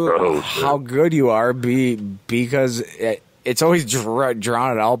good you are, because it's always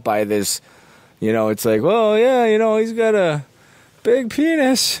drawn out by this. It's like, well, yeah, he's got a big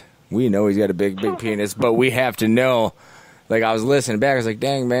penis. We know he's got a big penis, but we have to know. Like, I was listening back, I was like,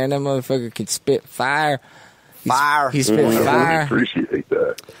 dang, man, that motherfucker can spit fire. He spit fire. I appreciate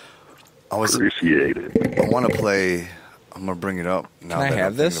that. Appreciate it. I want to play. I'm going to bring it up now Can I that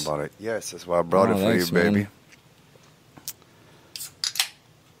have I'm this? thinking about it. Yes, that's why I brought it for thanks, you, baby.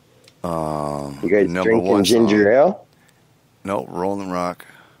 You guys drinking ginger ale? No, Rolling Rock.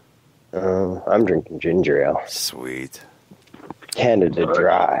 I'm drinking ginger ale. Sweet. Canada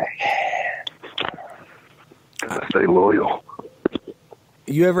Dry. Stay loyal.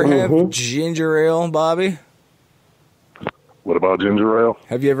 You ever have ginger ale, Bobby? What about ginger ale?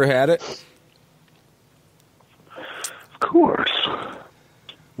 Have you ever had it? Of course.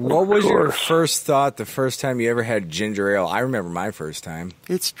 What was your first thought the first time you ever had ginger ale? I remember my first time.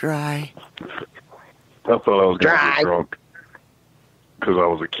 It's dry. I thought I was going to get drunk because I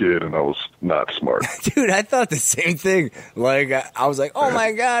was a kid and I was not smart. Dude, I thought the same thing. Like, I was like, oh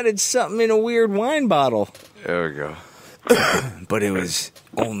my God, it's something in a weird wine bottle. There we go. But it was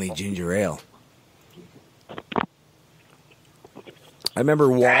only ginger ale. I remember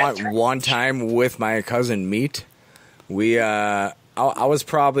one time with my cousin Meat, I was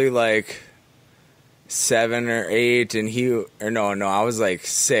probably like 7 or 8, and I was like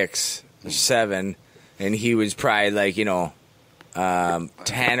 6 or 7, and he was probably like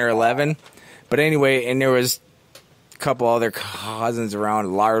 10 or 11. But anyway, and there was a couple other cousins around.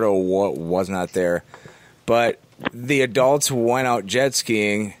 Lardo was not there, but the adults went out jet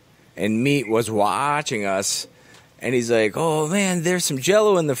skiing, and Meat was watching us, and he's like, "Oh man, there's some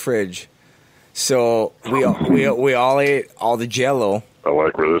Jello in the fridge." So we all ate all the Jello. I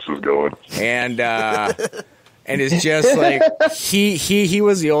like where this is going. And it's just like he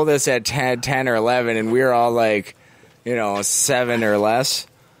was the oldest at 10 or 11, and we were all like, 7 or less.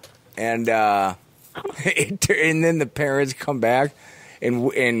 And and then the parents come back,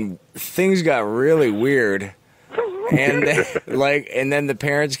 and things got really weird. And then the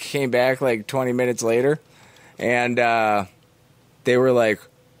parents came back like 20 minutes later, and they were like,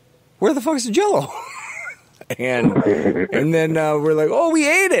 "Where the fuck's the Jello?" and then we're like, "Oh, we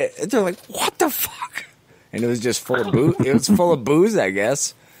ate it." And they're like, "What the fuck?" And it was just full of booze. It was full of booze, I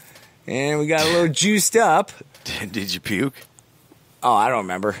guess. And we got a little juiced up. Did you puke? Oh, I don't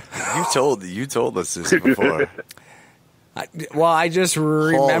remember. You told us this before. I just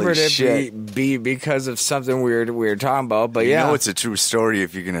remembered it be because of something weird we were talking about. But yeah, it's a true story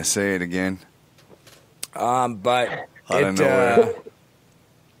if you're gonna say it again. But I don't know.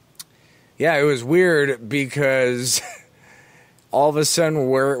 Yeah, it was weird because all of a sudden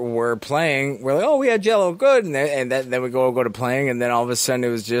we're playing. We're like, oh, we had Jello, good, and then we go to playing, and then all of a sudden it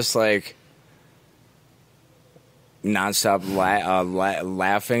was just like nonstop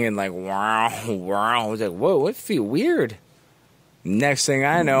laughing and like wow. I was like, whoa, what feel weird? Next thing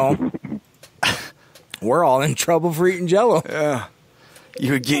I know, we're all in trouble for eating Jello. Yeah.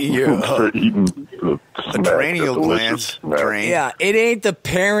 You would get your adrenal glands drained. Yeah, it ain't the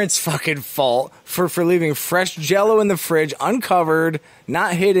parents' fucking fault for leaving fresh Jello in the fridge, uncovered,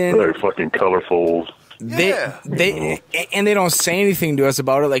 not hidden. They're fucking colorful. They don't say anything to us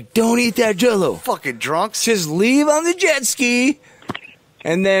about it. Like, don't eat that Jello. Fucking drunks. Just leave on the jet ski,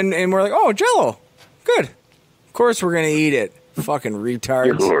 and we're like, oh, Jello, good. Of course we're gonna eat it. Fucking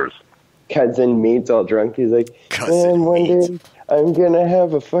retards. Of course. Cousin Meat's all drunk. He's like, man, one day I'm gonna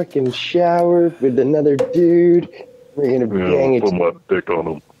have a fucking shower with another dude. We're gonna bang it. Put my dick on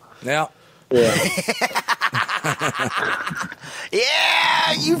him. Yeah.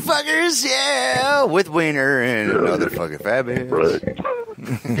 Yeah, you fuckers, yeah, with Wiener and another fucking fat bitch.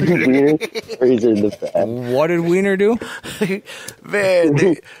 What did Wiener do?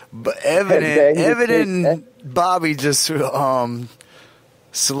 Man, Evan and Bobby just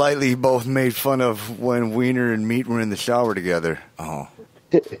slightly both made fun of when Wiener and Meat were in the shower together.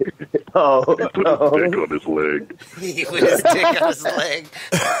 He put his dick on his leg. He put his dick on his leg.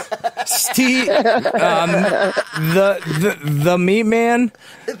 Steve, the Meat Man.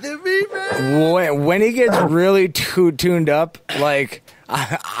 The Meat Man. When he gets really tuned up, like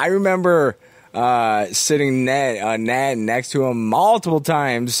I remember sitting next to him multiple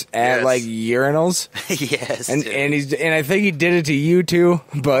times at like urinals. Yes, and I think he did it to you too.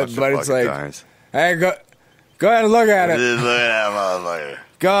 But it's like, hey, go ahead and look at it. Just look at that motherfucker.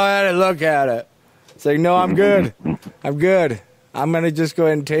 Go ahead and look at it. It's like, no, I'm good. I'm good. I'm gonna just go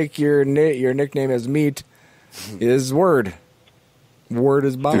ahead and take your nickname as Meat. Is word. Word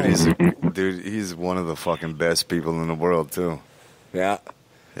is bond. Dude, he's one of the fucking best people in the world too. Yeah.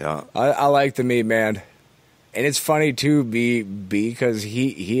 Yeah. I like the Meat Man. And it's funny too, because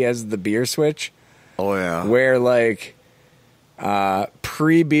he has the beer switch. Oh yeah. Where like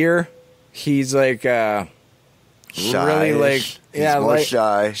pre-beer, he's like really like he's more like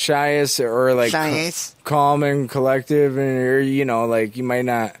shyest or like shyest. Calm and collective, and like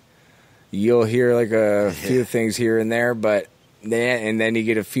you'll hear like a few things here and there, but then you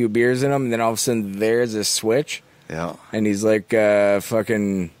get a few beers in him, and then all of a sudden there's a switch. Yeah. And he's like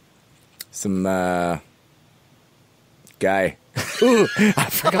fucking some guy. Ooh, I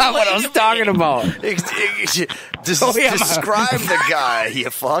forgot what I was talking about. Describe the guy, you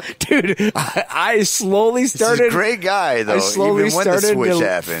fuck. Dude, I slowly started... This is a great guy, though, I slowly even when the started switch to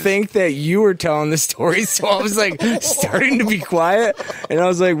happened. think that you were telling the story, so I was like starting to be quiet, and I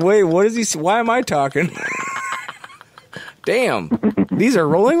was like, wait, what is he... Why am I talking? Damn. These are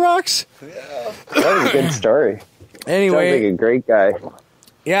Rolling Rocks? Yeah. That was a good story. Anyway. Sounds like a great guy.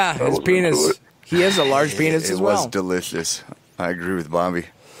 Yeah, his penis... He has a large penis as well. It was delicious. I agree with Bobby.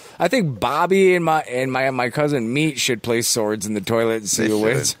 I think Bobby and my cousin Meat should play swords in the toilet and see who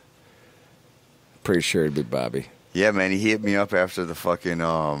wins. Pretty sure it'd be Bobby. Yeah, man, he hit me up after the fucking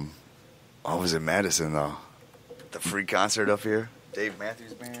I was in Madison though. The free concert up here. Dave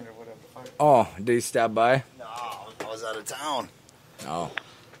Matthews Band or whatever. Oh, did he stop by? No, I was out of town. Oh.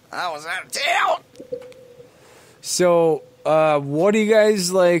 I was out of town. So, what are you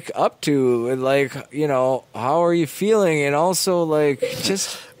guys like up to? Like, how are you feeling? And also, like,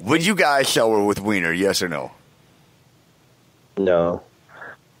 just would you guys shower with Wiener? Yes or no? No.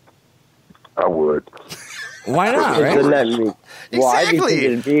 I would. Why not? Right? Doesn't that mean why? Exactly. Because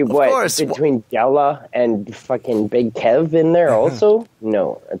it'd be what between Della and fucking Big Kev in there also?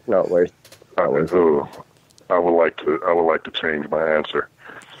 No, it's not worth. I would like to change my answer.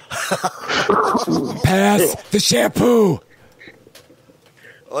 Pass the shampoo.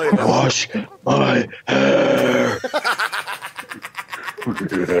 Wash my hair.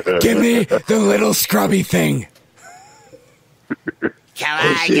 Give me the little scrubby thing. Come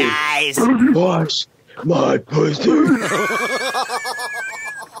on, guys. Wash my pussy.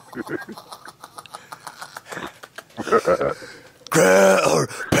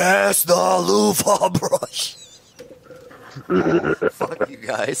 Pass the loofah brush. Fuck you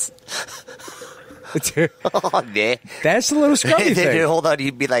guys. Oh, man. That's the little scrubby thing. Hold on,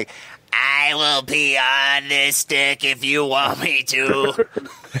 he'd be like, I will pee on this stick if you want me to.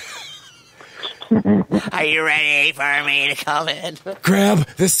 Are you ready for me to come in? Grab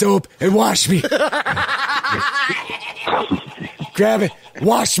the soap and wash me. Grab it.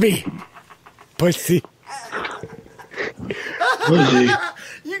 Wash me. Pussy. Pussy.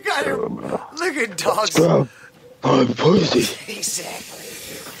 You gotta look at dogs. I'm pussy.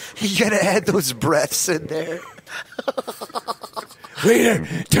 Exactly. You gotta add those breaths in there. Waiter,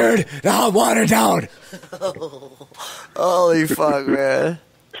 turn the hot water down. Holy fuck, man.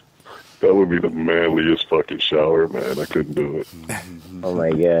 That would be the manliest fucking shower, man. I couldn't do it. Oh my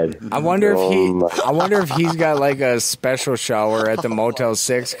god. I wonder if he's got like a special shower at the Motel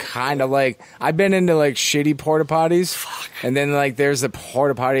 6, kind of like I've been into like shitty porta potties, and then like there's a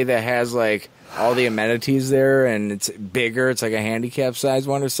porta potty that has like all the amenities there, and it's bigger. It's like a handicap size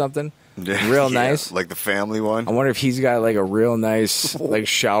one or something. Real nice, like the family one. I wonder if he's got like a real nice like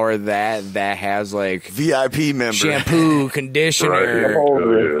shower that has like VIP member, shampoo,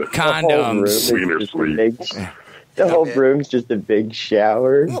 conditioner, condoms. The whole room's just a big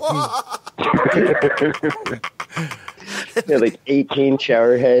shower. They had like 18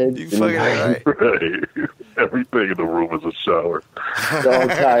 shower heads. You fucking right. Right. Everything in the room is a shower. All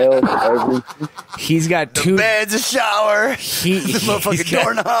tiles, everything. He's got The two. bed's a shower. The motherfucking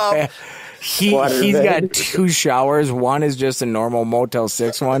doorknob. He's got two showers. One is just a normal Motel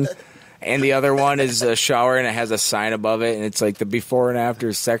 6 one, and the other one is a shower and it has a sign above it, and it's like the before and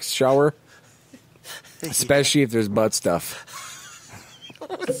after sex shower. Especially if there's butt stuff.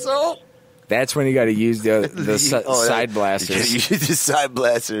 So that's when you got to use the side blasters. You use the side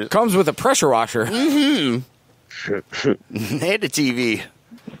blasters. Comes with a pressure washer. Mm-hmm. And a TV.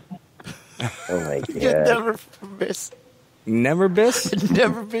 Oh my god! You never miss. Never miss?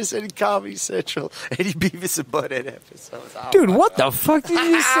 Never miss any Comedy Central, any Beavis and Butthead episodes. Oh, dude, what the fuck did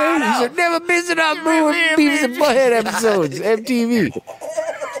you say? You should never miss it on Beavis and Butthead episodes. MTV.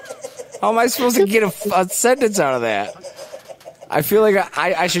 How am I supposed to get a sentence out of that? I feel like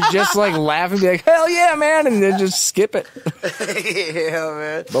I should just like laugh and be like, hell yeah, man, and then just skip it. Yeah,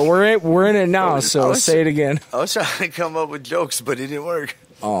 man. But we're in it now, so say it again. I was trying to come up with jokes, but it didn't work.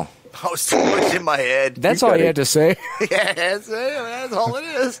 Oh. I was too much in my head. That's all you had to say? Yeah, that's all it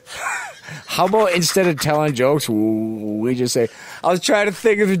is. How about instead of telling jokes, we just say, I was trying to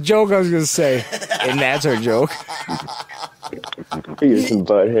think of the joke I was going to say, and that's our joke. You're some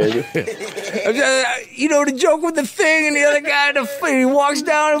butthead. You know, the joke with the thing and the other guy, he walks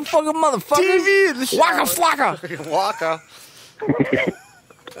down and fucking motherfucker. TV in the shower. Waka Waka.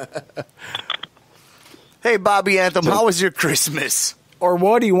 Hey, Bobby Anthem, how was your Christmas? Or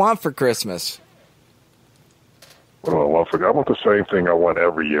what do you want for Christmas? Oh, well, I want the same thing I want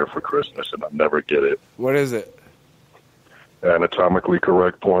every year for Christmas, and I never get it. What is it? Anatomically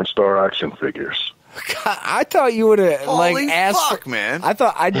correct porn star action figures. God, I thought you would have asked. Fuck, man! I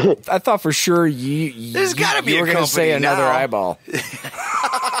thought for sure There's got to be you were going to say another now. eyeball.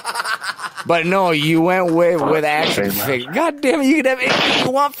 But no, you went with action figures. God damn it! You can have anything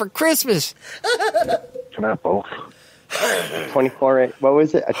you want for Christmas. Can I have both? 24. What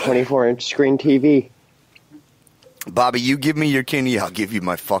was it? A 24-inch screen TV. Bobby, you give me your kidney, I'll give you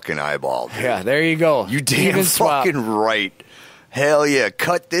my fucking eyeball. Dude. Yeah, there you go. You damn fucking right. Hell yeah,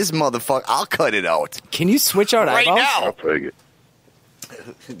 cut this motherfucker. I'll cut it out. Can you switch out right eyeballs? now? I'll take it.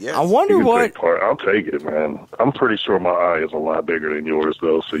 Yes. I wonder what. I'll take it, man. I'm pretty sure my eye is a lot bigger than yours,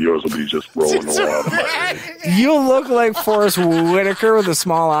 though, so yours will be just rolling around in my head. You look like Forrest Whitaker with a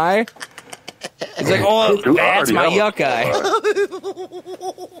small eye. It's like, oh, Dude, that's my yuck eye.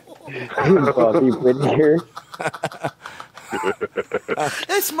 Bobby Whitaker.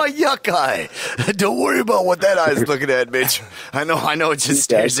 That's my yuck eye. Don't worry about what that eye's looking at, bitch. I know it just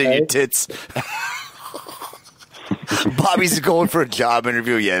stares at your tits. Bobby's going for a job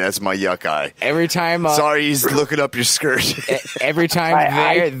interview. Yeah, that's my yuck eye. Every time. Sorry, he's looking up your skirt. Every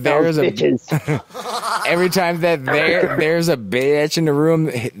time there's a. Every time that there's a bitch in the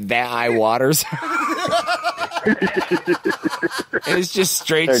room, that eye waters. It's just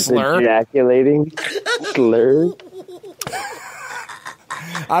straight slur. Ejaculating slur.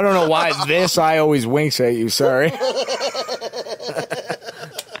 I don't know why this eye always winks at you. Sorry.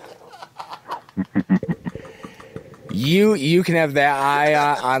 You can have that eye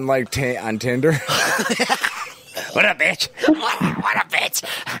on on Tinder. What up, bitch? What up, bitch?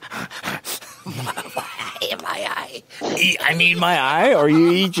 My eye. I need my eye, or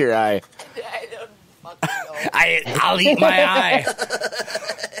you eat your eye. I don't fucking know. I'll eat my eye.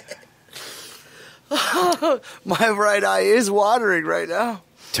 My right eye is watering right now.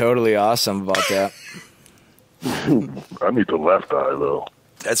 Totally awesome about that. I need the left eye, though.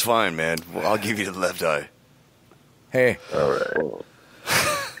 That's fine, man. Well, I'll give you the left eye. Hey. All right.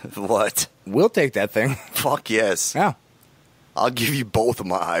 What? We'll take that thing. Fuck yes. Yeah. I'll give you both of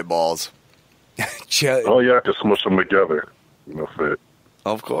my eyeballs. Oh, yeah, I can smush them together. Fit.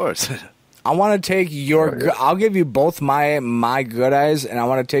 Of course. I want to take your... I'll give you both my good eyes, and I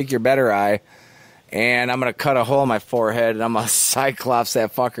want to take your better eye, and I'm going to cut a hole in my forehead, and I'm going to cyclops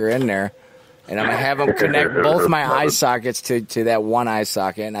that fucker in there, and I'm going to have them connect both my eye sockets to that one eye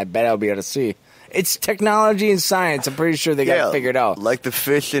socket, and I bet I'll be able to see. It's technology and science. I'm pretty sure they got it figured out. Like the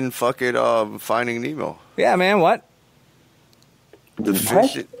fish in fucking Finding Nemo. Yeah, man, what?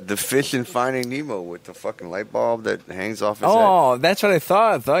 The fish in Finding Nemo with the fucking light bulb that hangs off his head. Oh, that's what I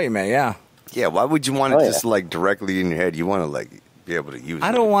thought you meant, yeah. Yeah, why would you want it just like directly in your head? You want to be able to use it.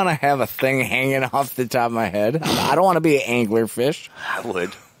 I don't want to have a thing hanging off the top of my head. I don't want to be an anglerfish. I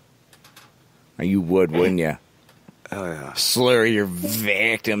would. Or you would, wouldn't you? Oh, yeah. Slur your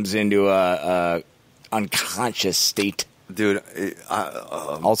victims into a unconscious state. Dude,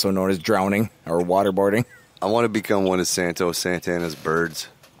 also known as drowning or waterboarding. I want to become one of Santana's birds.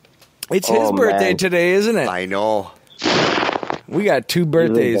 It's his birthday today, isn't it? I know. We got 2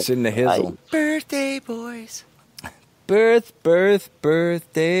 birthdays in the hizzle. Birthday boys.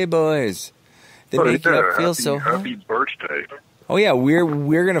 Birthday boys. They make you feel so happy birthday. Oh yeah,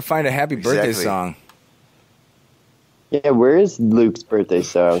 we're gonna find a happy birthday song. Yeah, where is Luke's birthday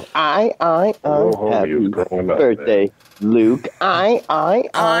song? Happy birthday, Luke. I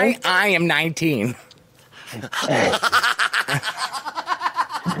am 19.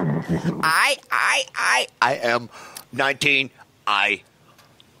 I am 19.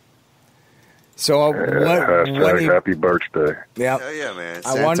 So happy birthday. Yeah, yeah, man.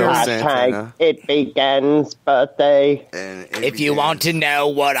 I wonder. It begins birthday. And if you want to know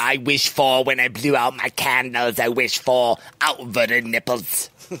what I wish for when I blew out my candles, I wish for outverted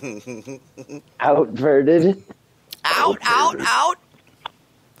nipples. Outverted? Out.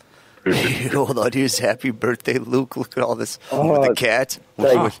 Hold on, here's happy birthday, Luke. Look at all this with the cat.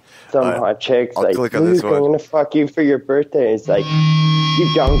 Like some hot chicks I'll like, click on Luke, this one. I'm gonna fuck you for your birthday. It's like,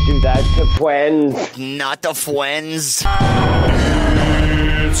 you don't do that to friends. Not the friends.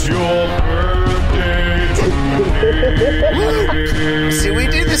 It's your birthday. See, we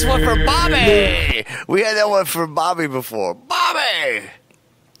did this one for Bobby. We had that one for Bobby before. Bobby!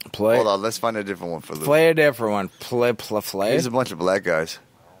 Hold on, let's find a different one for Luke. Play a different one. Play. There's a bunch of black guys.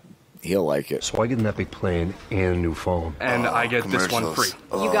 He'll like it. So I get an Epic plan and a new phone. And I get this one free.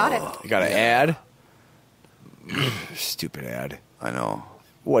 You got it. You got an ad? Stupid ad. I know.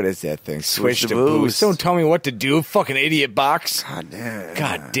 What is that thing? Switch to boost. Don't tell me what to do, fucking idiot box. God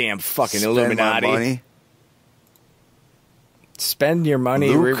damn fucking Spend Illuminati. my money. Spend your money.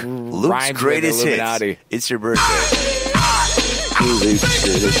 Luke's rhymes greatest with Illuminati. hits. It's your birthday. Luke's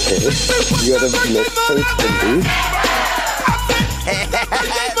greatest hits. You got a mixtape for Luke?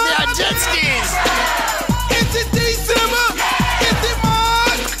 They're on jet skis. Is it December? Is it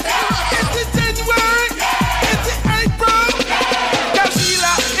March? Is it January? Is it April? Go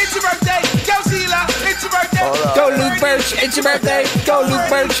Sheila, it's your birthday. Go Sheila, it's your birthday. Go Luke Birch, it's your birthday. Go Luke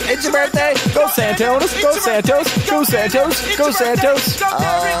Birch, it's your birthday. Go Santos, go Santos, go Santos, go Santos. Go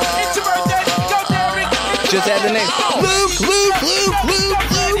Derek, it's your birthday. Go Derek. Just add the name. Luke.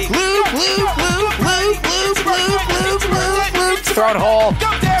 Throw it whole.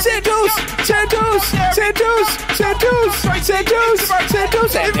 Santos.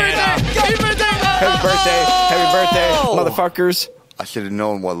 Happy birthday, motherfuckers. I should have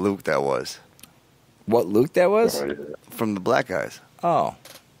known what Luke that was. What Luke that was? From the black guys. Oh.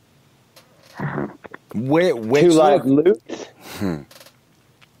 Which Two live Luke?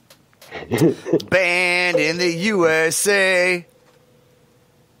 Banned in the USA.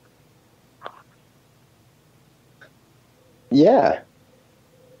 Yeah.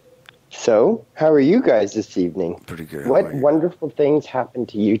 So, how are you guys this evening? Pretty good. What wonderful things happened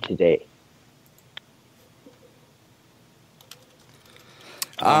to you today?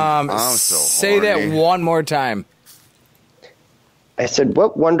 I'm so say horny. that one more time. I said,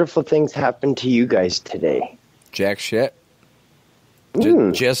 what wonderful things happened to you guys today? Jack shit.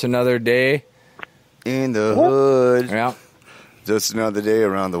 Just another day in the hood. Yeah. Just another day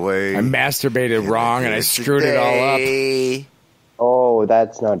around the way. I masturbated wrong and I screwed it all up. Oh,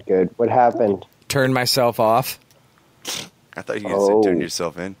 that's not good. What happened? Turned myself off. I thought you were going to say turn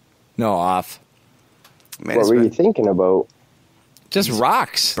yourself in. No, off. Man, what were you thinking about? Just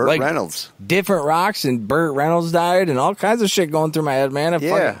rocks. Burt Reynolds. Different rocks, and Burt Reynolds died, and all kinds of shit going through my head, man.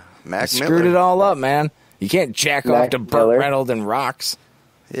 I screwed it all up, man. You can't jack off to Burt Reynolds and rocks.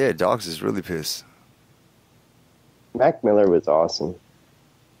 Yeah, Dogs is really pissed. Mac Miller was awesome.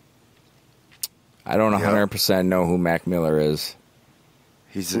 I don't 100% know who Mac Miller is.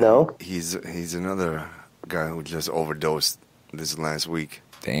 He's another guy who just overdosed this last week.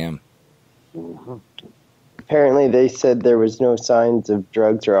 Damn. Mm-hmm. Apparently, they said there was no signs of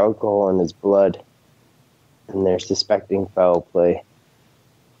drugs or alcohol in his blood, and they're suspecting foul play.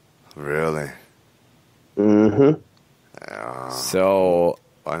 Really? Mm-hmm. So,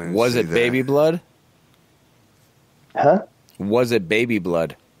 was it baby blood? Huh? Was it baby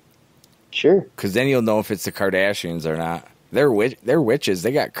blood? Sure. Because then you'll know if it's the Kardashians or not. They're witches.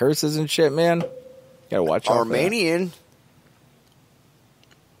 They got curses and shit, man. Gotta watch out. Armenian.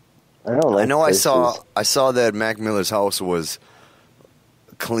 I don't like I know. curses. I saw that Mac Miller's house was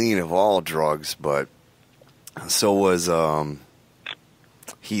clean of all drugs, but so was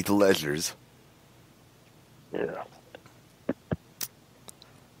Heath Ledger's. Yeah.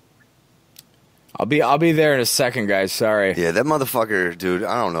 I'll be there in a second, guys. Sorry. Yeah, that motherfucker, dude.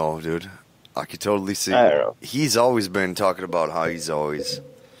 I don't know, dude. I could totally see. I don't know. He's always been talking about how he's always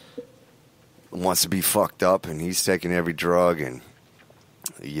wants to be fucked up, and he's taking every drug, and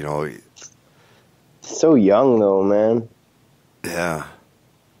you know, So young, though, man. Yeah.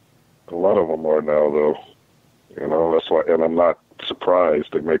 A lot of them are now, though. You know, that's why, and I'm not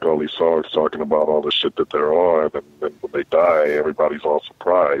surprised they make all these songs talking about all the shit that they're on, and then when they die, everybody's all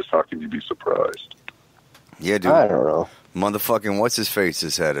surprised. How can you be surprised? Yeah, dude. I don't know. Motherfucking what's-his-face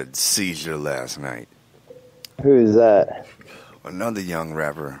just had a seizure last night. Who is that? Another young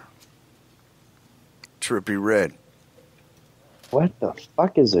rapper. Trippy Red. What the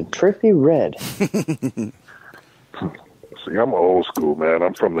fuck is a Trippy Red? See, I'm old school, man.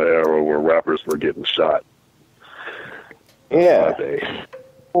 I'm from the era where rappers were getting shot. Yeah.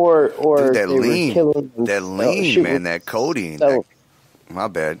 Or dude, that they lean. were killing them. That lean, man. That codeine. My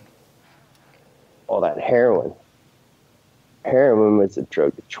bad. All that heroin. Heroin was a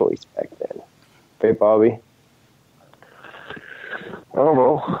drug of choice back then. Hey, Bobby? I don't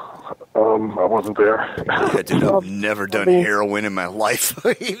know. I wasn't there. Yeah, dude, I've never done heroin in my life.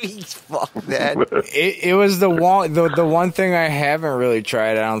 Fuck that. It was the one thing I haven't really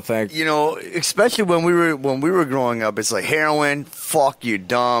tried. I don't think. You know, especially when we were growing up, it's like heroin. Fuck, you're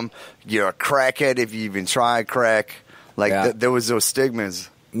dumb. You're a crackhead if you even try crack. Like there was those stigmas.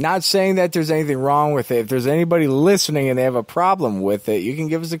 Not saying that there's anything wrong with it. If there's anybody listening and they have a problem with it, you can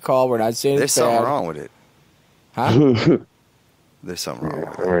give us a call. We're not saying there's something wrong with it. Huh? There's something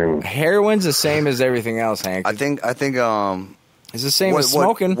wrong with it. Heroin's the same as everything else, Hank. I think it's the same as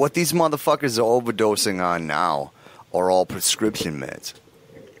smoking. What these motherfuckers are overdosing on now are all prescription meds.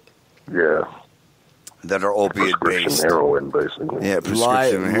 Yeah. That are opiate based. Heroin, basically. Yeah,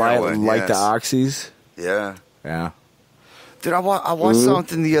 prescription heroin. Like the oxys. Yeah. Yeah. Dude, I watched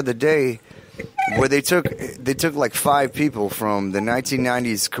something the other day where they took like 5 people from the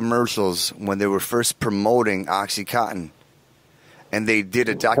 1990s commercials when they were first promoting OxyContin, and they did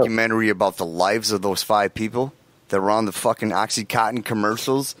a documentary about the lives of those 5 people that were on the fucking OxyContin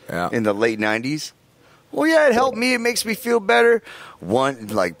commercials in the late 90s. Well, yeah, it helped me. It makes me feel better.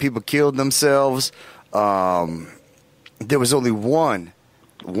 Like people killed themselves. There was only one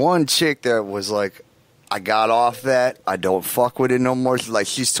chick that was like, I got off that. I don't fuck with it no more. Like,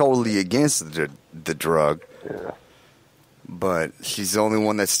 she's totally against the drug. Yeah. But she's the only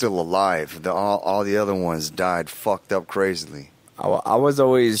one that's still alive. All the other ones died fucked up crazily. I was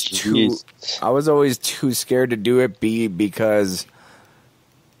always too scared to do it because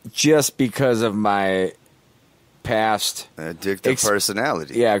of my past addictive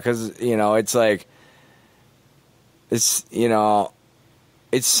personality. Yeah, because it's like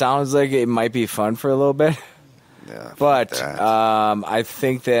it sounds like it might be fun for a little bit. Yeah, but I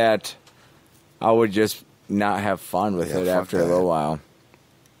think that I would just not have fun with it after a little while.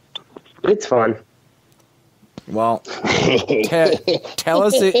 It's fun. Well, tell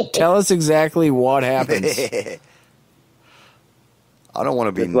us exactly what happens. I don't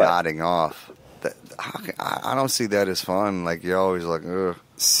want to be nodding off. I don't see that as fun. Like, you're always like, ugh.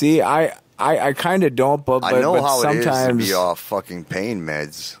 See, I kind of don't, but I know how sometimes it is to be off fucking pain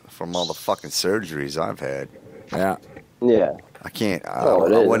meds from all the fucking surgeries I've had. Yeah. Yeah. I can't. I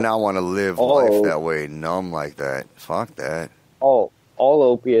would not want to live life that way, numb like that. Fuck that. All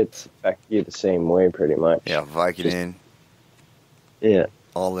opiates affect you the same way, pretty much. Yeah, Vicodin. Yeah.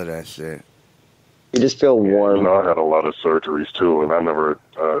 All of that shit. You just feel warm. You know, I had a lot of surgeries too, and I never.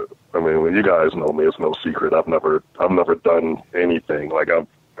 I mean, when you guys know me, it's no secret. I've never done anything. Like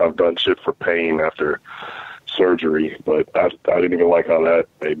I've done shit for pain after surgery, but I didn't even like how that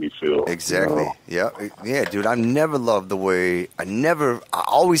made me feel. Exactly. You know? Yeah, dude. I never loved the way. I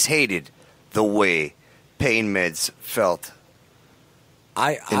always hated the way pain meds felt.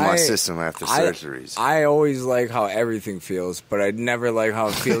 In my system after surgeries. I always like how everything feels, but I never like how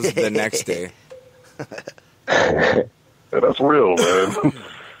it feels the next day. Yeah, that's real, man.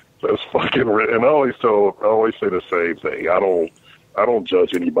 That's fucking real. And I always say the same thing. I don't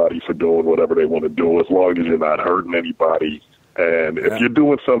judge anybody for doing whatever they want to do as long as you're not hurting anybody. And if you're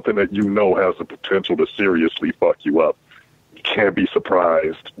doing something that you know has the potential to seriously fuck you up, you can't be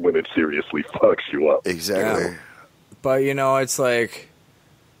surprised when it seriously fucks you up. Exactly. Yeah. But it's like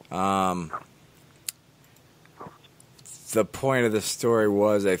the point of the story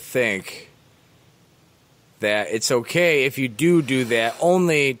was, I think, that it's okay if you do that,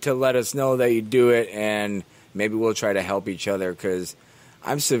 only to let us know that you do it, and maybe we'll try to help each other, because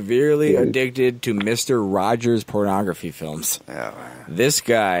I'm severely addicted to Mr. Rogers pornography films. Yeah, this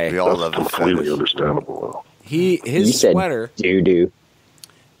guy. We all love him. Completely understandable. His sweater. Doo-doo.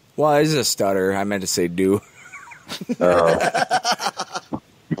 Well, he's a stutter. I meant to say do.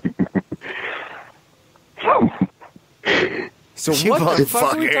 So what the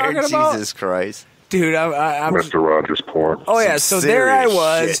fuck are we talking about? Jesus Christ. Dude, I'm Mr. Rogers porn. Oh yeah, so there I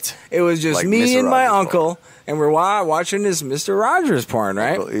was. shit. It was just Like me Mr. and my Rogers uncle, and we're watching this Mr. Rogers porn,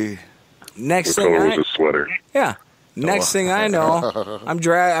 right? Next The thing color was a sweater. yeah. Next thing I know, I'm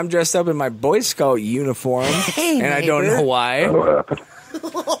dressed up in my Boy Scout uniform, and I don't know why.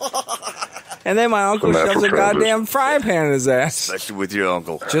 And then my uncle shoves a goddamn fry pan in his ass. Especially with your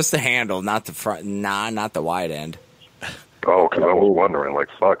uncle. Just the handle, not the front. Nah, not the wide end. Oh, because I was wondering, like,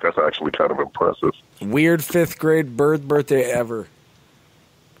 fuck, that's actually kind of impressive. Weird 5th grade birthday ever.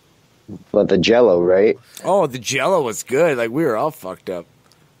 But the Jello, right? Oh, the Jello was good. Like, we were all fucked up.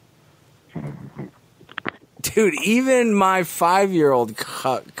 Dude, even my 5-year-old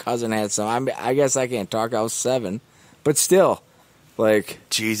cousin had some. I guess I can't talk. I was 7. But still, like...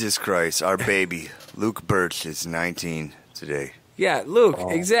 Jesus Christ, our baby, Luke Birch, is 19 today. Yeah, Luke,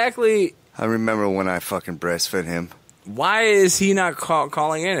 exactly... I remember when I fucking breastfed him. Why is he not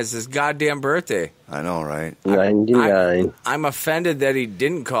calling in? It's his goddamn birthday. I know, right? 99. I'm offended that he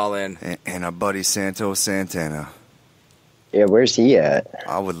didn't call in. And our buddy Santo Santana. Yeah, where's he at?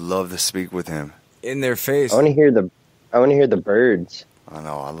 I would love to speak with him. In their face. I want to hear the birds. I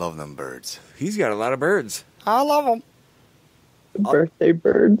know, I love them birds. He's got a lot of birds. I love them. The birthday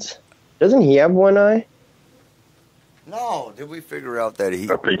birds. Doesn't he have one eye? No, did we figure out that he...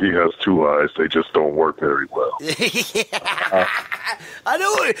 I think he has 2 eyes. They just don't work very well. I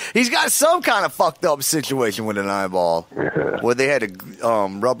know he's got some kind of fucked up situation with an eyeball. Yeah. Where they had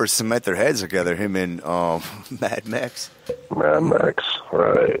to rubber cement their heads together, him and Mad Max. Mad Max,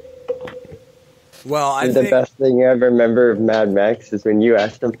 right. Well, The best thing I ever remember of Mad Max is when you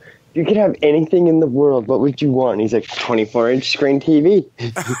asked him, if you could have anything in the world, what would you want? And he's like, 24-inch screen TV.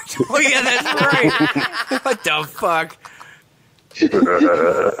 Oh, yeah, that's right. What the fuck?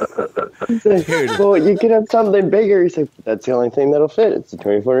 He's like, well, you could have something bigger. He's like, that's the only thing that'll fit. It's a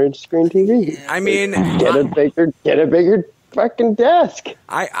 24-inch screen TV. I mean... Get a bigger fucking desk.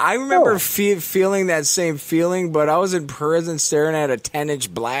 I remember feeling that same feeling, but I was in prison staring at a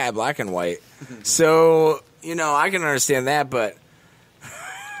 10-inch black and white. So, you know, I can understand that, but...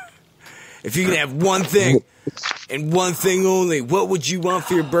 If you can have one thing and one thing only, what would you want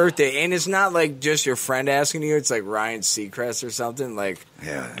for your birthday? And it's not like just your friend asking you. It's like Ryan Seacrest or something. Like,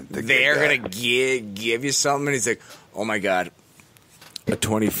 yeah, they're going to give you something. And he's like, oh, my God, a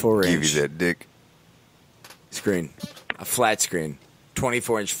 24-inch. Give you that dick. Screen. A flat screen.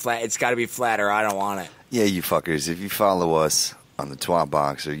 24-inch flat. It's got to be flat or I don't want it. Yeah, you fuckers. If you follow us on the Twat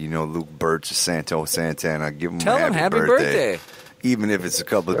Box or you know Luke Birch or Santo Santana, give him Tell him happy birthday. Even if it's a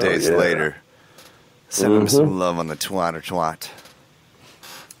couple of days later. Send them some love on the twat.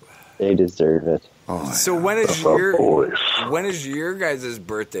 They deserve it. Oh, so when is your guys'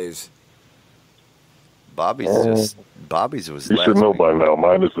 birthdays? Bobby's was You last should know week. by now.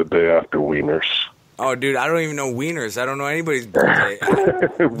 Mine is the day after Wieners. Oh, dude, I don't even know Wieners. I don't know anybody's birthday.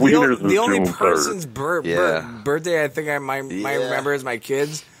 Wieners the is only June person's 3rd. birthday I think I might remember is my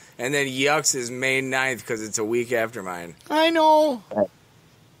kids. And then Yuck's is May 9th because it's a week after mine. I know.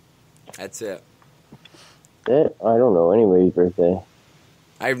 That's it. I don't know anybody's birthday.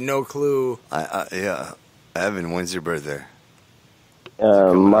 I have no clue. Yeah. Evan, when's your birthday?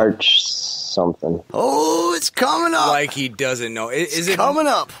 March something. Oh, it's coming up. Like he doesn't know. Is it coming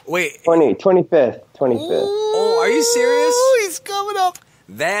up? Wait. 25th. Oh, are you serious? Oh, he's coming up.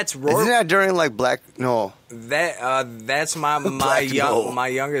 That's Roar. Isn't that during like Black? No. That's my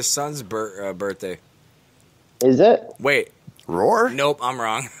youngest son's birthday. Is it? Wait. Roar? Nope, I'm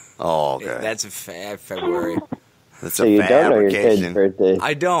wrong. Oh, okay. That's February. That's so you don't know your kid's birthday.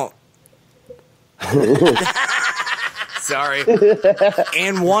 I don't. Sorry.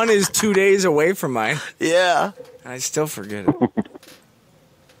 And one is 2 days away from mine. Yeah. I still forget it.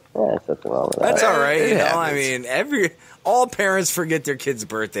 Yeah, that's nothing wrong with that. That's all right. You know, happens. I mean, all parents forget their kids'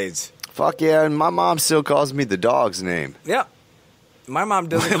 birthdays. Fuck yeah, and my mom still calls me the dog's name. Yeah. My mom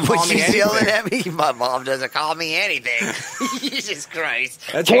doesn't When call me she's anything. yelling at me, my mom doesn't call me anything. Jesus Christ.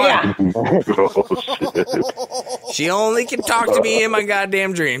 That's why. She only can talk to me in my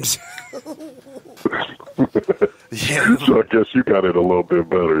goddamn dreams. Yeah. So I guess you got it a little bit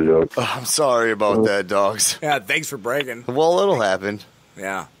better, yo. I'm sorry about that, dogs. Yeah, thanks for bragging. Well, it'll happen.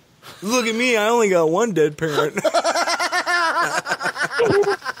 Yeah. Look at me, I only got one dead parent.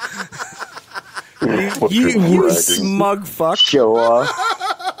 you smug fuck. Show off.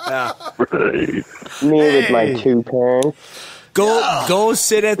 Yeah. Right. Me with my 2 parents. Go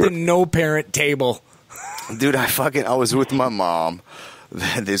sit at the no parent table. Dude, I was with my mom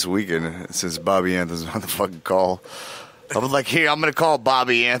this weekend since Bobby Anthem's on the fucking call. I was like, here, I'm going to call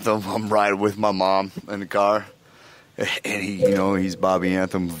Bobby Anthem. I'm riding with my mom in the car. And he's Bobby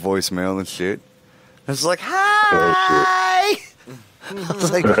Anthem voicemail and shit. was like, hi. I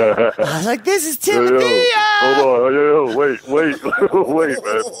was like, this is Timothy. Hold on. Wait,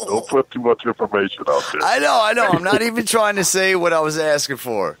 man. Don't put too much information out there. I know. I'm not even trying to say what I was asking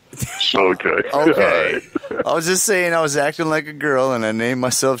for. Okay. Okay. I was just saying I was acting like a girl, and I named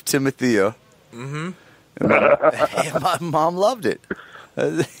myself Timothea. Mm-hmm. And my mom loved it.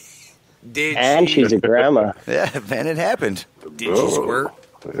 And she's a grandma. Yeah, man, it happened. Did you squirt?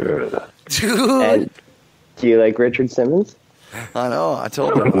 Yeah. Dude. And do you like Richard Simmons? I know. I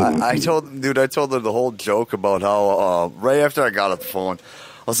told her. I told her the whole joke about how right after I got off the phone,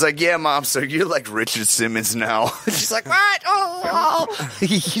 I was like, "Yeah, Mom, so you're like Richard Simmons now." She's like, "What?" Oh.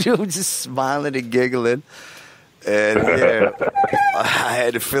 Just smiling and giggling. And yeah, I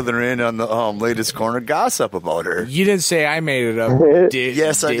had to fill her in on the latest corner gossip about her. You didn't say I made it up.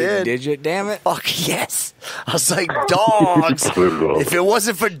 Yes, I did. Did you? Damn it. Fuck yes. I was like, dogs. If it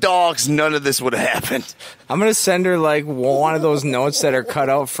wasn't for dogs, none of this would have happened. I'm going to send her like one of those notes that are cut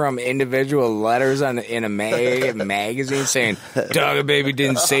out from individual letters in a magazine saying, Dog Baby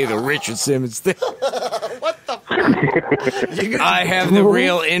didn't say the Richard Simmons thing. What the fuck? I have the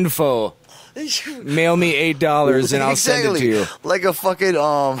real info. Mail me $8 and I'll send it to you. Like a fucking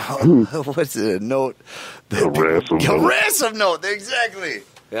what's it? A note? A ransom note. Exactly.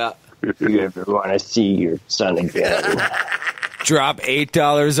 Yeah. If you ever want to see your son again, drop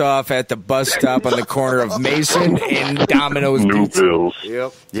 $8 off at the bus stop on the corner of Mason and Domino's New Pizza. bills.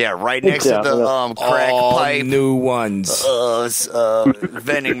 Yep. Yeah, right next to the crack all pipe. New ones.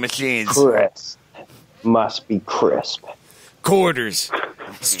 Vending machines. crisp must be crisp. Quarters.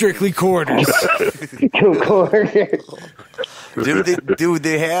 Strictly quarters. Do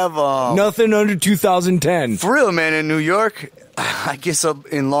they have nothing under 2010? For real, man, in New York, I guess up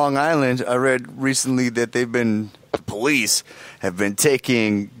in Long Island, I read recently that the police have been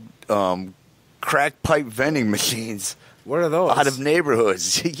taking crack pipe vending machines. What are those? Out of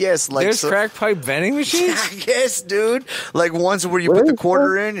neighborhoods. Yes, like there's crack pipe vending machines? Yes, dude. Like ones where you put the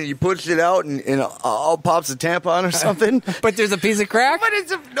quarter in and you push it out and out pops a tampon or something. But there's a piece of crack? But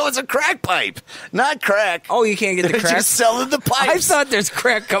it's a crack pipe, not crack. Oh, you can't get the They're crack? just selling the pipes. I thought there's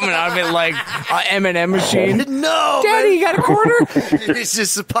crack coming out of it like an M&M machine. No, Daddy, man. you got a quarter? It's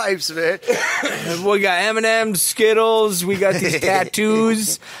just the pipes, man. We got M&M, Skittles. We got these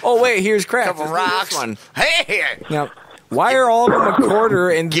tattoos. Oh, wait, here's crack. Couple rocks. One. Hey. Now, why are all of them a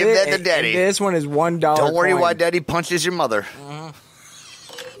quarter and Give that to Daddy. And this one is $1? Don't worry coin. why Daddy punches your mother.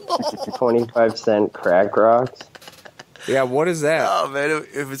 25-cent crack rocks. Yeah, what is that? Oh, man,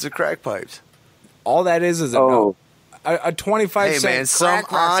 if it's a crack pipes. All that is a no. A 25-cent Hey, man, some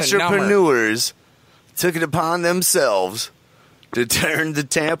crack rock's a number. entrepreneurs took it upon themselves to turn the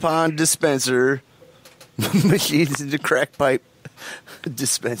tampon dispenser machines into crack pipe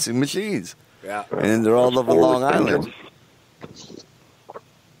dispensing machines. Yeah. And they're all over Long Island.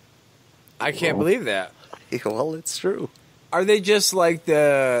 I can't believe that. Well, it's true. Are they just like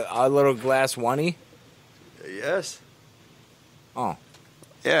the little glass oney? Yes. Oh.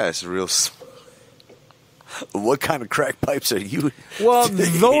 Yeah, it's real. What kind of crack pipes are you? Well,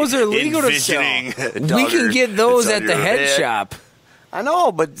 those are legal to sell. We can get those at the head shop. I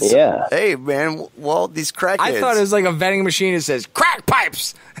know, but yeah. Hey, man, well, these crackheads. I thought it was like a vending machine that says crack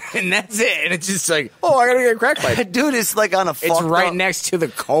pipes, and that's it. And it's just like, oh, I gotta get a crack pipe, dude. It's like on a. It's right next to the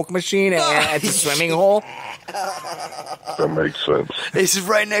Coke machine at the swimming hole. That makes sense. It's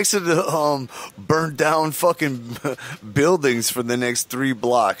right next to the burned down fucking buildings for the next 3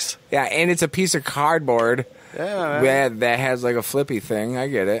 blocks. Yeah, and it's a piece of cardboard. Yeah, that has like a flippy thing. I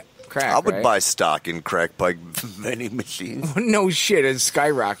get it. Crack, I would right? buy stock in crack pipe vending machines. No shit, it'd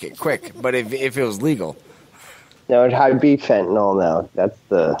skyrocket quick. But if it was legal, no, it'd be fentanyl now.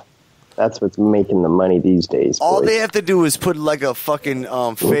 That's what's making the money these days. All boys. they have to do is put like a fucking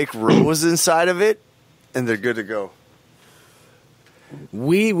fake rose inside of it, and they're good to go.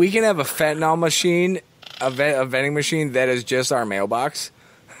 We can have a fentanyl machine, a vending machine that is just our mailbox.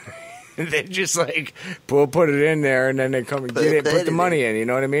 They just like put it in there, and then they come and get it, put the money in. You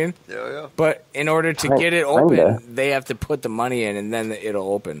know what I mean? Yeah. But in order to get it open, they have to put the money in, and then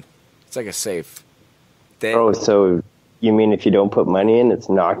it'll open. It's like a safe. So you mean if you don't put money in, it's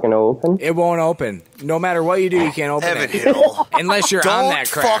not going to open? It won't open. No matter what you do, you can't open it. Unless you're on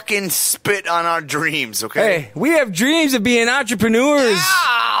that crap. Don't fucking spit on our dreams, okay? Hey, we have dreams of being entrepreneurs.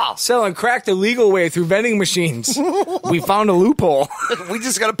 Yeah! Selling crack the legal way through vending machines. We found a loophole. We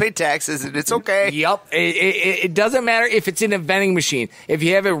just got to pay taxes, and it's okay. Yep. It doesn't matter if it's in a vending machine. If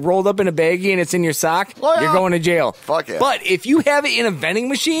you have it rolled up in a baggie and it's in your sock, you're going to jail. Fuck yeah. But if you have it in a vending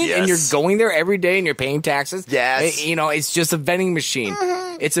machine and you're going there every day and you're paying taxes, yes. It's just a vending machine.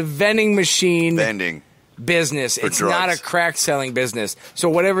 It's a vending machine. Vending. Business. It's drugs. not a crack selling business. So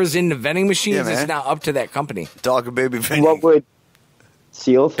whatever's in the vending machines Yeah, is man. not up to that company. Dog and baby vending. What would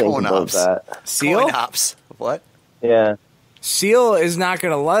Seal think Coin about ops. that? Seal? Coin ops. What? Yeah. Seal is not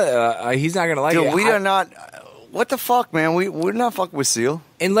gonna like. He's not gonna like Dude, it. we are not. What the fuck, man? We're not fucking with Seal.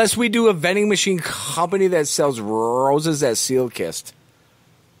 Unless we do a vending machine company that sells roses that Seal kissed.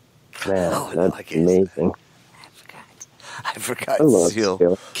 Man, that's amazing. I forgot I love Seal.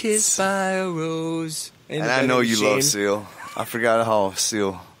 Seal. Kissed by a rose. And I know you love Seal. I forgot how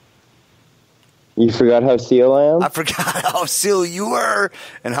Seal. You forgot how Seal I am? I forgot how Seal you were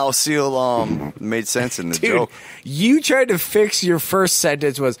and how Seal made sense in the Dude, joke. you tried to fix your first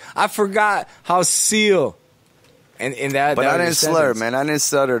sentence was, I forgot how Seal. And that. But that I was didn't your slur, sentence. man. I didn't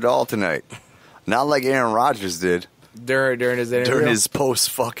stutter at all tonight. Not like Aaron Rodgers did During his interview. during his post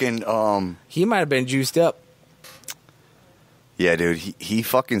fucking. He might have been juiced up. Yeah, dude. He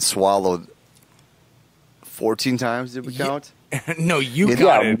fucking swallowed 14 times. Did we count? No, you Yeah,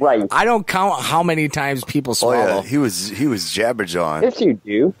 counted. right. I don't count how many times people Oh swallow. yeah, he was jabberjawing. Yes, you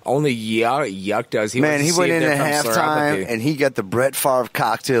do. Only Yuck does. Man, wants he to went see in if at there comes halftime neuropathy. and he got the Brett Favre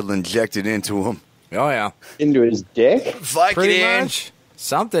cocktail injected into him. Oh yeah, Into his dick? pretty much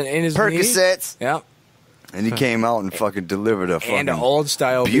something in his knee. Percocets. Yep, And he came out and fucking delivered a fucking and an old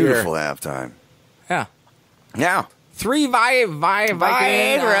style beautiful beer. halftime. Yeah, Yeah. 3 Viagra,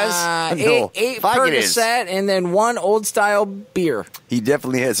 Viagras. No, eight Vicodins. Percocet, and then 1 old style beer. He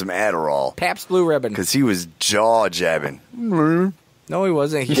definitely had some Adderall Pabst Blue Ribbon. because he was jaw jabbing. No, he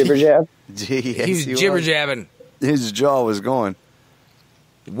wasn't. Jibber jab? Yes, He was jibber jabbing. His jaw was going.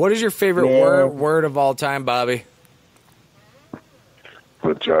 What is your favorite Yeah. word of all time, Bobby?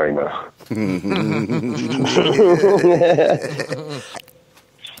 Vagina.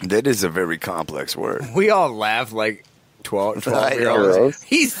 That is a very complex word. We all laugh like 12 I year know. olds.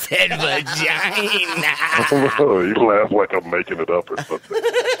 He said vagina. You laugh like I'm making it up or something.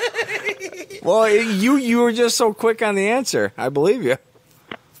 Well, you were just so quick on the answer. I believe you.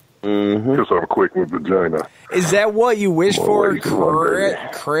 Because I'm quick with vagina. Is that what you wish for Always wondered.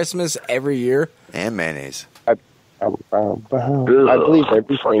 Christmas every year? And mayonnaise. I believe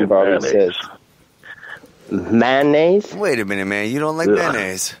everything Fucking Bobby mayonnaise. says. Mayonnaise? Wait a minute, man. You don't like Ugh.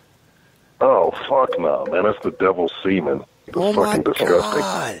 mayonnaise? Oh, fuck no, man. That's the devil's semen. It's Oh my fucking disgusting.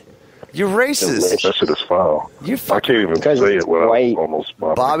 god. You're racist. That shit is foul. You're I can't even Because say it's it without white. almost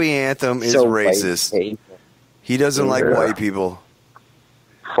popping. Bobby Anthem is So racist. white. He doesn't like Yeah. white people.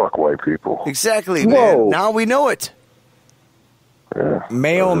 Fuck white people. Exactly, Whoa. man. Now we know it. Yeah.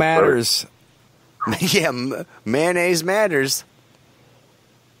 Mayo matters. Yeah, mayonnaise matters.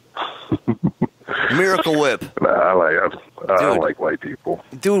 Miracle Whip. Nah, I don't Dude. like white people.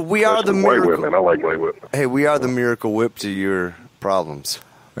 Dude, we are the Especially white miracle. women. I like white women. Hey, we are the Miracle Whip to your problems.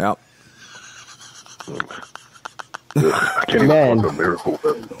 Yep. I can't Man. even fuck a miracle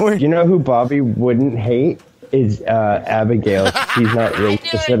women. You know who Bobby wouldn't hate? Is Abigail. She's not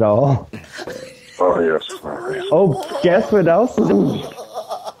racist at all. Oh, yes. Oh, guess what else?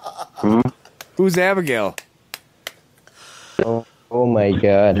 Who's Abigail? Oh my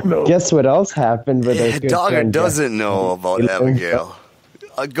god. No. Guess what else happened with our Yeah, good Dogger friend doesn't know about Abigail.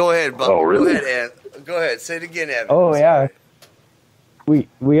 Go ahead, Bob. Oh, really? Go ahead, Ant. Go ahead. Say it again, Abigail. Oh yeah.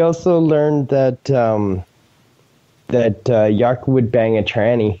 We also learned that Yuck would bang a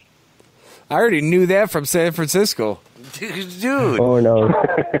tranny. I already knew that from San Francisco. Dude. Oh no.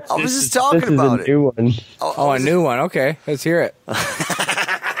 I was just talking This is about a it. new one. Oh, a new one. Okay, let's hear it.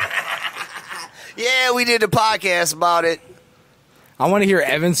 Yeah, we did a podcast about it. I want to hear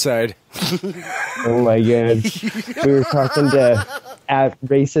Evan's side. Oh my god. We were talking to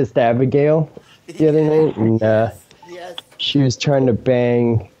racist Abigail the other night, and she was trying to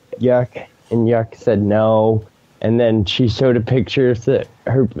bang Yuck, and Yuck said no. And then she showed a picture that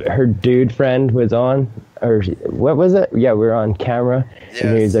her dude friend was on, or what was it? Yeah, we were on camera,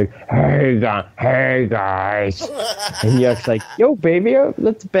 and he was like, hey guys. And Yuck's like, yo, baby,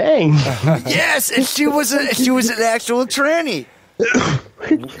 let's bang. Yes, and she was an actual tranny.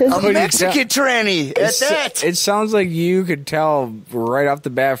 A Mexican tranny at that. It sounds like you could tell right off the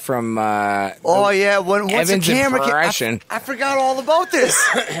bat from Oh yeah, once Evan's the camera impression. I forgot all about this.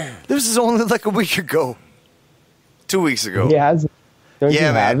 This is only like a week ago. 2 weeks ago. He has. Don't Yeah,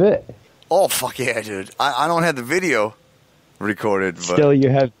 you man. have it? Oh fuck yeah, dude. I don't have the video recorded, but Still, you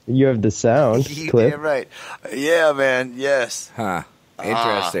have the sound clip. yeah, right. Yeah, man. Yes. Huh.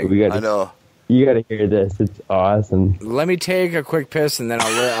 Interesting. We gotta- I know. You got to hear this. It's awesome. Let me take a quick piss and then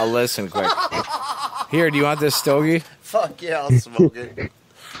I'll listen quick. Here, do you want this stogie? Fuck yeah, I'll smoke it.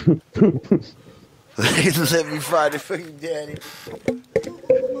 Let me find it for you, Daddy.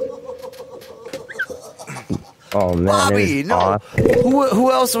 Oh man, Bobby, no. awesome.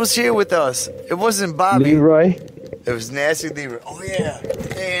 Who else was here with us? It wasn't Bobby. Leroy. It was Nasty Leroy. Oh yeah,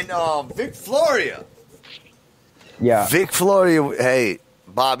 and Vic Floria. Yeah. Vic Floria. Hey,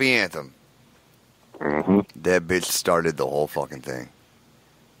 Bobby Anthem. Mm-hmm. That bitch started the whole fucking thing.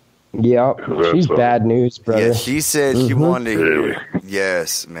 Yeah, she's bad news, brother. Yeah, she said she wanted to Really? hear.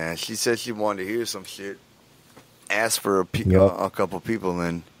 Yes, man. She said she wanted to hear some shit. Asked for a couple people,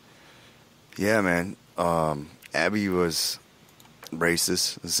 and yeah, man. Abby was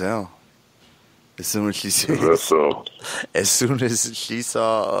racist as hell. As soon as she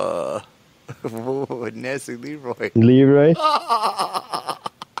saw Nancy Leroy. Leroy.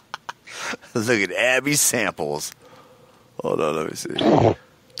 Look at Abby's samples. Hold on, let me see.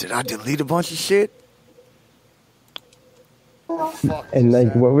 Did I delete a bunch of shit? And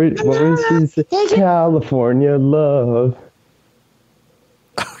like, what was his California love?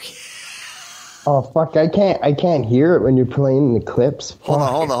 Oh fuck! I can't hear it when you're playing the clips.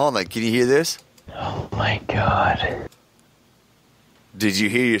 Hold on. Can you hear this? Oh my god! Did you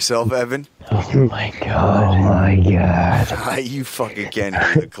hear yourself, Evan? Oh my god! You fucking can't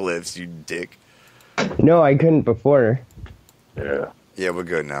hear the clips, you dick. No, I couldn't before. Yeah, we're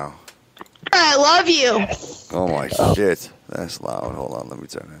good now. I love you. Oh my shit, that's loud. Hold on, let me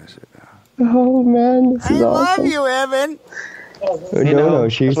turn that shit down. Oh man, this is awesome. you, Evan. No,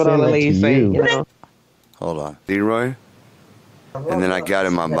 she's saying that to you. Hold on, Leroy. And then I got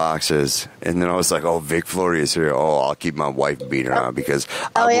in my boxes, and then I was like, "Oh, Vic Floria's here. Oh, I'll keep my wife beating her on because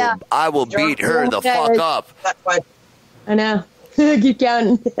I will beat her the fuck up." I know. Keep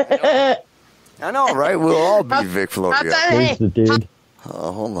counting. I know, right? We'll all beat Vic Floria. There's the dude.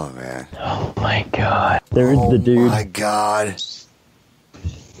 Oh, hold on, man. Oh my god. There's the dude. Oh my god.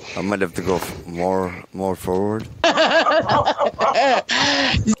 I might have to go more forward.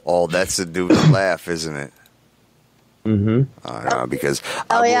 Oh, that's the dude's laugh, isn't it? Mm-hmm. I know, because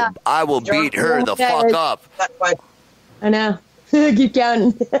I will beat her the fuck up. I know. Keep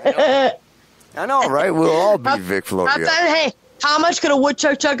counting. I know, right? We'll all beat Vic Floria. Hey, how much could a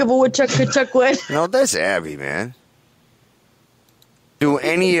woodchuck chuck if a woodchuck could chuck wood? No, that's Abby, man. Do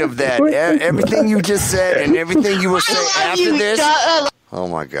any of that. Everything you just said and everything you will say after this. Oh,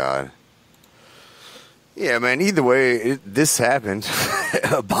 my God. Yeah, man, either way, this happened.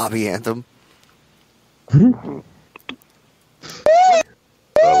 Bobby Anthem.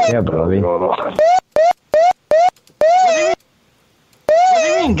 Yeah, Bobby. What do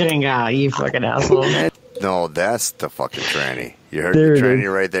you mean, gringa, you fucking asshole? No, that's the fucking tranny. You heard There the it tranny is.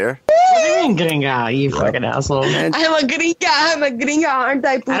 right there? What do you mean, gringa, you fucking asshole? I'm a gringa, aren't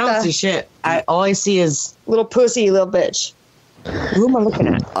I, puta? I don't see shit. All I see is little pussy, little bitch. Who am I looking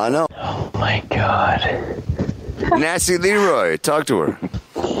at? I know. Oh my god. Nasty Leroy, talk to her.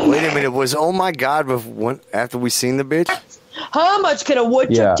 Wait a minute, was oh my god after we seen the bitch? How much could a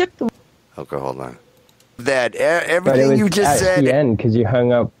woodchuck chuck? Okay, hold on. That But it everything was you just at said. the end because you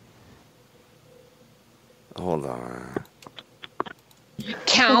hung up. Hold on.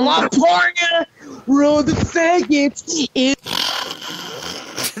 California, roll the faggots.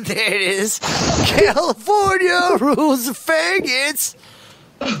 There it is. California rules the faggots.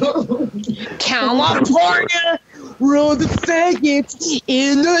 California, roll the faggots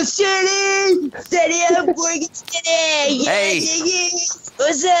in the city. City of Oregon City. Hey.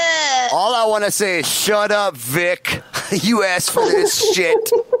 What's up? All I want to say is shut up, Vic. You asked for this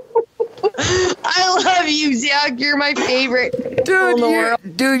shit. I love you, Zach. You're my favorite.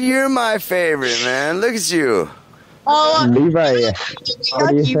 Dude, you're my favorite, man. Look at you. Oh, Levi, what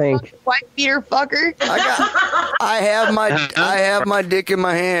do you think? White beater fucker. I have my dick in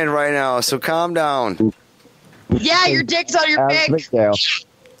my hand right now, so calm down. Yeah, your dick's on your Ask dick. Miguel.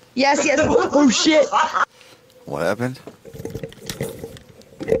 Yes. Oh shit. What happened?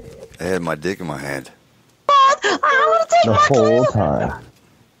 I had my dick in my hand. The whole time.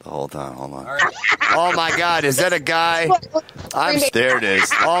 The whole time. Hold on. Oh my God! Is that a guy? There it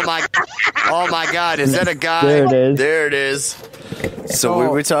is. Oh my God! Is that a guy? There it is. There it is. So we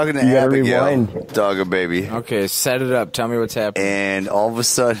were talking to You gotta Abigail, rewind. Dogger baby, Okay, set it up. Tell me what's happening. and all of a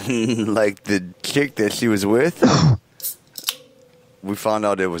sudden, like the chick that she was with, we found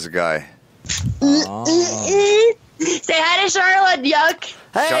out it was a guy. Say hi to Charlotte, yuck.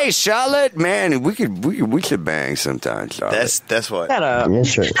 Hey, Charlotte, man, we should bang sometime, Charlotte. That's what. Shut up. Yeah,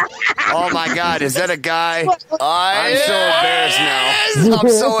 sure. Oh my God, is that a guy? I'm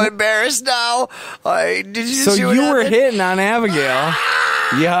so embarrassed now. Did you So see what you were happened? hitting on Abigail.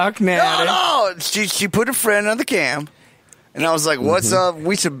 Yuck, natty. No. She put a friend on the cam, and I was like, "What's up?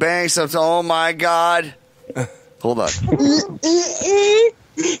 We should bang something." Oh my God. Hold on.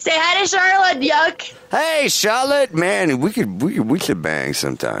 Say hi to Charlotte, yuck. Hey, Charlotte, man, we should bang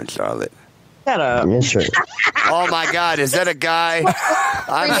sometime, Charlotte. Shut up. Yeah, sure. Oh my God, is that a guy?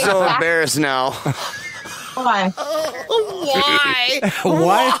 I'm so embarrassed now. Why?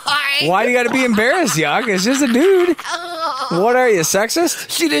 Why do you got to be embarrassed, Yuck? It's just a dude. What are you, sexist?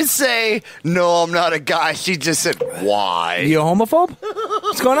 She didn't say, no, I'm not a guy. She just said, why? You a homophobe?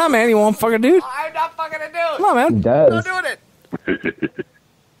 What's going on, man? You want to fuck a dude? I'm not fucking a dude. Come on, man. He does. I'm not doing it.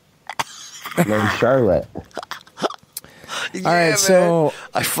 Named Charlotte. Yeah, All right, man. so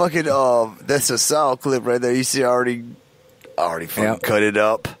I fucking that's a sound clip right there. You see, I already fucking cut it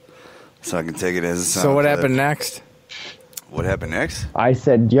up, so I can take it as a sound. So what clip. happened next? What happened next? I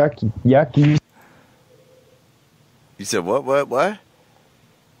said, yuck. You said what? I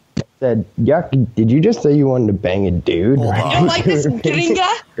said, yuck. Did you just say you wanted to bang a dude? You don't like this gringa?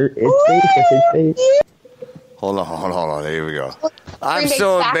 Hold on. Here we go. I'm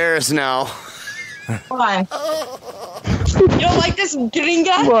so embarrassed now. Why? You don't like this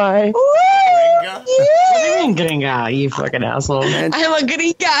gringa? Why? What do you mean, gringa, you fucking asshole? I'm a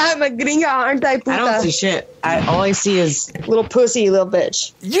gringa, aren't I, puta? I don't see shit. All I see is little pussy, little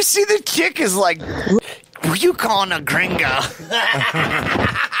bitch. You see, the chick is like, who you calling a gringa?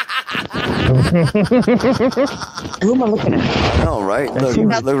 who am I looking at? I know, right? Look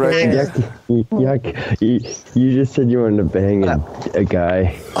right there. Yuck. You just said you wanted to bang a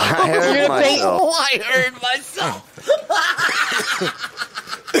guy. I heard myself.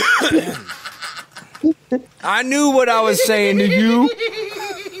 I knew what I was saying to you.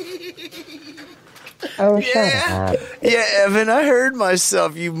 Oh, shut up. Yeah, Evan, I heard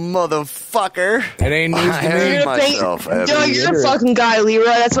myself, you motherfucker. It ain't news I to me. heard myself, Evan. You're a fucking guy, Leroy.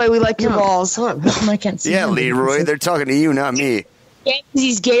 That's why we like your balls. I can't see Yeah, him. Leroy, they're talking to you, not me. Yeah, 'cause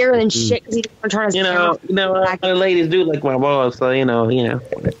he's gayer than shit. 'Cause he's trying to You know, the ladies do like my balls, so you know.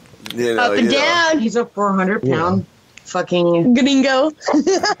 Up and down. He's a 400-pound fucking gringo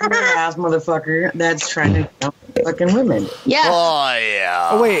ass motherfucker that's trying to fucking women. Yeah. Oh, yeah.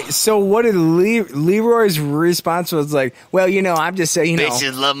 Oh, wait, so what did Leroy's response was like, well, I'm just saying,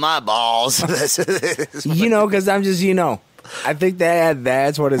 Bitches love my balls. because I'm just, I think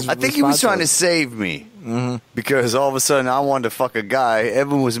that's what his I think he was trying to save me. Mm-hmm. Because all of a sudden I wanted to fuck a guy.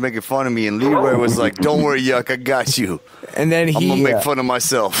 Evan was making fun of me, and Leroy was like, don't worry, Yuck, I got you. And then I'm going to make fun of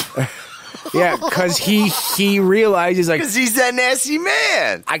myself. Yeah, because he realizes, like... Because he's that nasty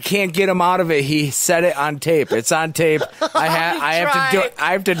man. I can't get him out of it. He said it on tape. It's on tape. I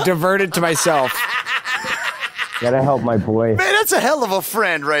have to divert it to myself. Gotta help my boy. Man, that's a hell of a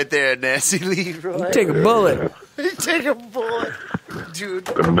friend right there, Nasty Leroy. You take a bullet. You take a bullet. Dude.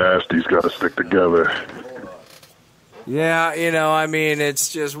 The nasties got to stick together. Yeah, it's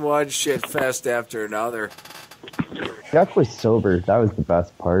just one shit fest after another. Yuck was sober. That was the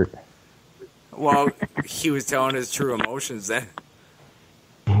best part. Well, he was telling his true emotions then.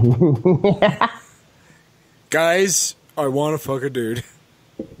 Guys, I want to fuck a dude.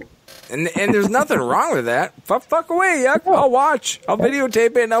 And there's nothing wrong with that. Fuck away, Yuck. I'll watch. I'll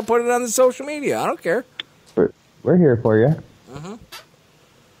videotape it and I'll put it on the social media. I don't care. We're here for you. Mm-hmm.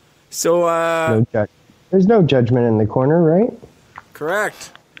 So, there's no judgment in the corner, right?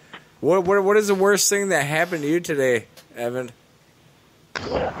 Correct. What is the worst thing that happened to you today, Evan?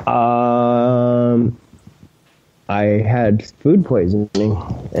 I had food poisoning,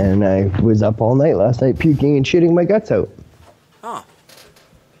 and I was up all night last night puking and shitting my guts out. Oh,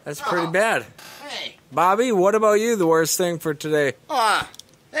 that's pretty bad. Hey, Bobby, what about you? The worst thing for today?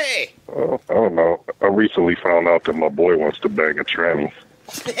 Hey. I don't know. I recently found out that my boy wants to bang a tranny.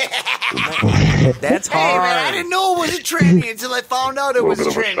 That's hard. Hey, man, I didn't know it was a tranny until I found out it was a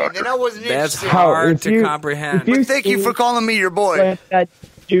tranny. Then I wasn't That's interested. hard to comprehend. But thank you for calling me your boy. That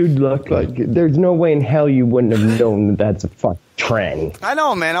dude looked like... There's no way in hell you wouldn't have known that that's a fucking tranny. I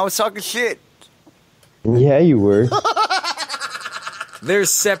know, man. I was talking shit. Yeah, you were. There's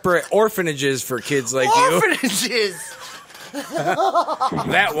separate orphanages for kids like Orphanages!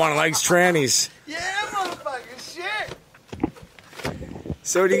 That one likes trannies. Yeah, motherfucking shit.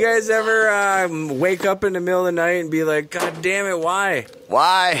 So do you guys ever wake up in the middle of the night and be like, God damn it, why?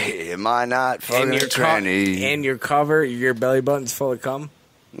 Why am I not fucking a tranny? And your belly button's full of cum?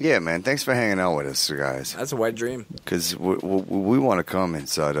 Yeah, man. Thanks for hanging out with us, guys. That's a wet dream. Because we want to come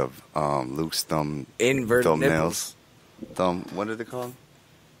inside of Luke's inverted nipples. What are they called?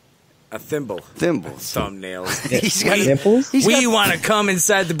 A thimble. Thimbles. Thumbnails. He's got nipples? We want to come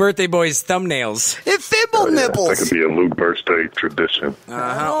inside the birthday boy's thumbnails. It's thimble nipples. That could be a Luke birthday tradition.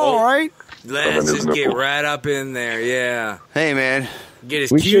 All right. Let's just get right up in there, yeah. Hey, man. Get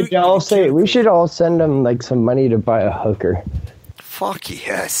his We should all send him like some money to buy a hooker. Fuck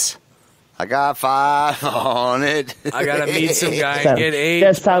yes. I got 5 on it. I gotta meet some guy and get 8.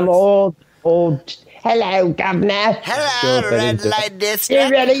 That's some old. Hello, Governor. Hello, red light district. You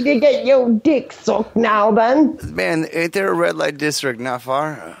ready to get your dick sucked now, then? Man, ain't there a red light district not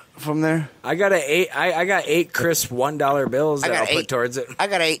far from there? I got 8. I got 8 crisp $1 bills that I'll put towards it. I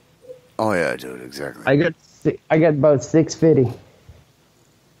got 8. Oh yeah, dude, exactly. I got about $6.50.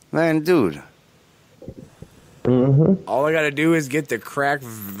 Man, dude. Mm-hmm. All I gotta do is get the crack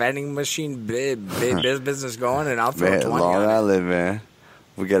vending machine business going, and I'll throw 20 long on it. I live, man.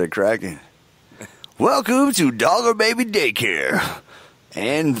 We got it cracking. Welcome to Dogger Baby Daycare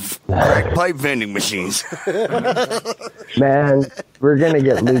and crack pipe vending machines. Man, we're gonna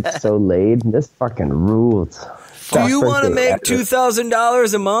get Luke so laid. This fucking rules. Do you want to make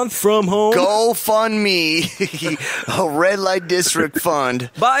 $2,000 a month from home? Go fund me a red light district fund.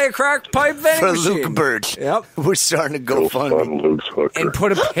 Buy a crack pipe vending for machine. Luke Birch. Yep, we're starting to go fund Luke's hooker and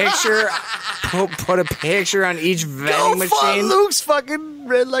put a picture. put a picture on each vending machine. Fund Luke's fucking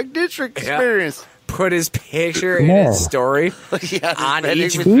red light district experience. Put his picture in his story on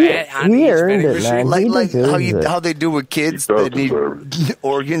each vending machine. Like how they do with kids that need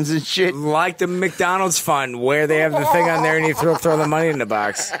organs and shit. Like the McDonald's fund where they have the thing on there and you throw the money in the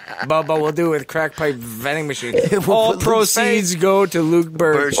box. But we'll do it with crack pipe vending machine. All proceeds go to Luke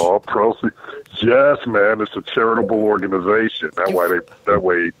Birch. All proceeds. Yes, man. It's a charitable organization. That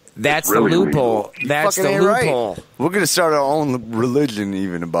way. That's really the loophole. You That's the fucking ain't loophole. Right. We're gonna start our own religion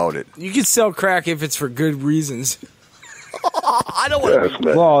even about it. You can sell crack if it's for good reasons. I don't want to be.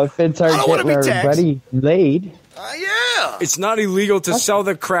 Well, if it's getting our buddy laid. Yeah. It's not illegal to sell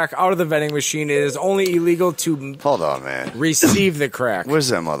the crack out of the vending machine. It is only illegal to hold on, man. Receive the crack. Where's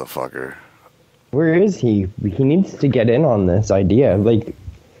that motherfucker? Where is he? He needs to get in on this idea. Like,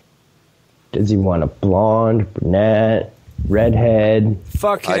 does he want a blonde, brunette, redhead?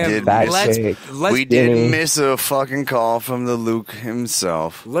 Fuck him. We didn't miss a fucking call from the Luke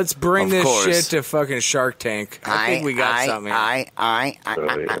himself. Let's bring this shit to fucking Shark Tank. I think we got something.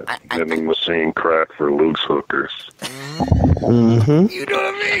 Vending machine crack for Luke's hookers. Mm-hmm. You know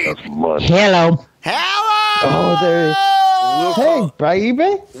what I mean? That's money. Hello. Hello. Oh, there. Hey,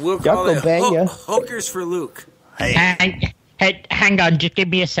 baby. We'll call it hookers for Luke. Hey, hang on, just give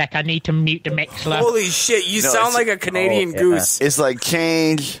me a sec. I need to mute the mixer. Holy shit, you sound like a Canadian goose. It's like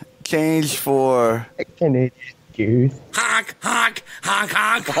change for a Canadian goose. Honk, honk, honk,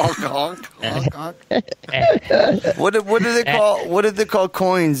 honk, honk, honk, honk. What did they call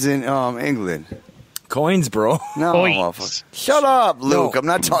coins in England? Coins, bro. No, motherfucker. Shut up, Luke. No. I'm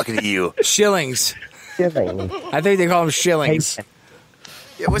not talking to you. Shillings. I think they call them shillings.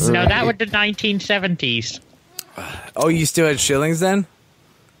 Yeah, that was the 1970s. Oh, you still had shillings then?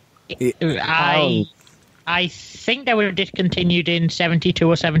 I think they were discontinued in 72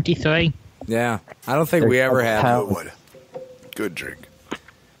 or 73. Yeah, I don't think we ever had. Good drink.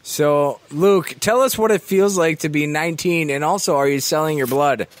 So, Luke, tell us what it feels like to be 19, and also, are you selling your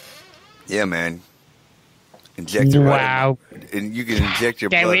blood? Yeah, man. Inject it right and you can inject your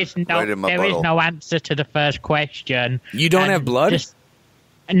blood right in my There is no answer to the first question. You don't have blood?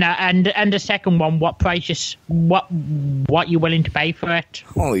 No, and the second one, what price? What you willing to pay for it?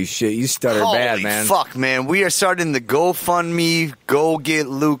 Holy shit, you stuttered bad, man. Fuck, man. We are starting the GoFundMe, Go Get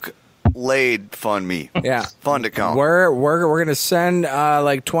Luke Laid Fund Me. Yeah. Fund account. We're gonna send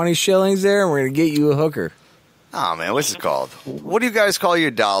like 20 shillings there, and we're gonna get you a hooker. Oh man, what's it called? What do you guys call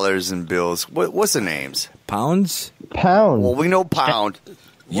your dollars and bills? What's the names? Pounds? Pound. Well, we know pound.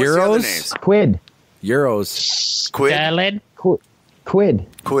 Euros? What's the other names? Quid. Euros. Quid. Sterling.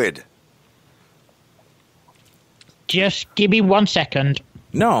 Quid. Just give me 1 second.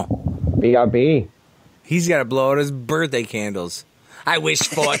 No. BRB. He's got to blow out his birthday candles. I wish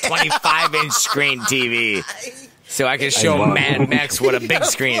for a 25-inch screen TV so I can show Mad Max what a big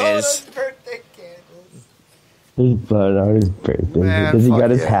screen is. He's blowing out his birthday. Does he got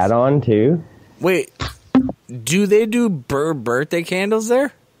his hat on, too? Wait. Do they do birthday candles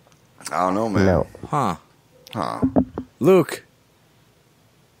there? I don't know, man. No. Huh. Luke.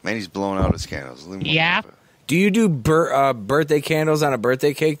 Man, he's blowing out his candles. Yeah. Do you do birthday candles on a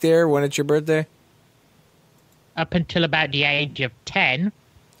birthday cake there when it's your birthday? Up until about the age of 10.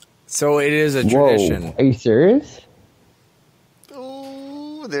 So it is a tradition. Are you serious?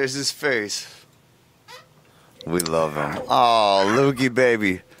 Oh, there's his face. We love him. Oh, Lukey,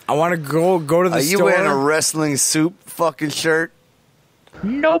 baby. I want to go to the store. Are you wearing a wrestling suit fucking shirt?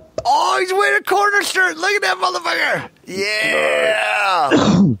 Nope. Oh, he's wearing a corner shirt. Look at that motherfucker.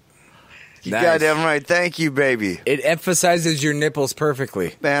 Yeah. You goddamn right. Thank you, baby. It emphasizes your nipples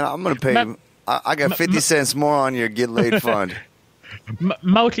perfectly. Man, I'm going to pay you. I got 50 cents more on your Get Laid fund.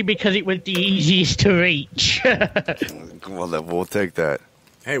 Mostly because it was the easiest to reach. Well, we'll take that.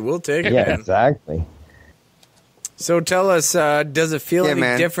 Hey, we'll take it, Yeah, man. exactly. So tell us, does it feel Yeah, any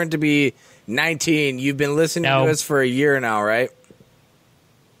man. different to be 19? You've been listening to us for a year now, right?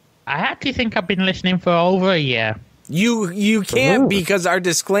 I actually think I've been listening for over a year. You can't because our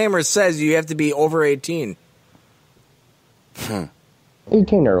disclaimer says you have to be over 18.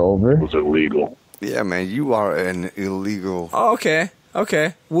 18 or over. It was illegal. Yeah, man, you are an illegal. Oh, okay.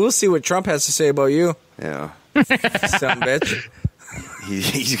 Okay. We'll see what Trump has to say about you. Yeah. Son of a bitch.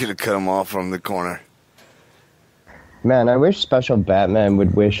 He's going to cut him off from the corner. Man, I wish Special Batman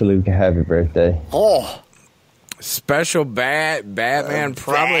would wish Luke a happy birthday. Oh. Special Batman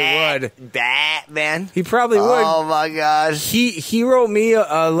probably would. Batman? He probably would. Oh, my God. He wrote me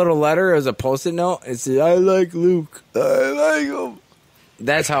a little letter as a Post-it note. It said, I like Luke. I like him.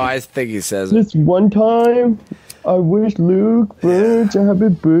 That's how I think he says it. This one time, I wish Luke Birch a happy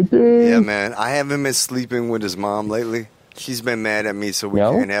birthday. Yeah, man. I haven't been sleeping with his mom lately. She's been mad at me, so we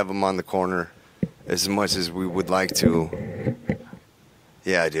can't have him on the corner as much as we would like to.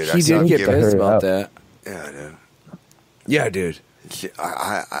 Yeah, dude. He did get pissed about that. Yeah, dude. Yeah, dude.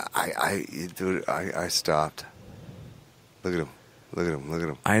 I stopped. Look at him. Look at him. Look at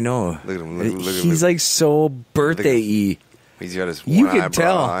him. I know. Look at him. Look at him. He's like so birthday-y. He's got his You one can eyebrow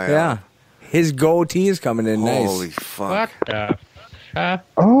tell. eye Yeah. out. His goatee is coming in nice. Holy fuck. What the fuck?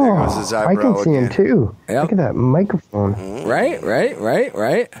 Oh, goes his I eyebrow can see him again. too. Yep. Look at that microphone. Right. Oh,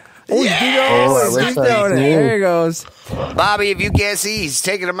 Yeah. Oh, I he's wish doing I it. knew. There he goes. Bobby, if you can't see, he's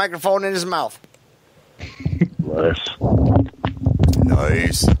taking a microphone in his mouth. Nice.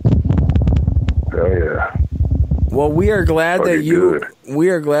 Nice. Hell yeah. Well, we are glad that Fucking you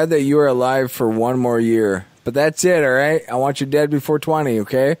good. are alive for one more year. But that's it, all right? I want you dead before 20,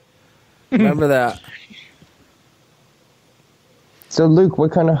 okay? Remember that. So, Luke,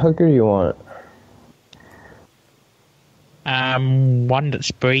 what kind of hooker do you want? One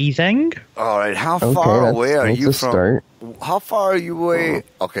that's breathing. All right, how Okay, far that's- away are that's you a from? start. How far are you away?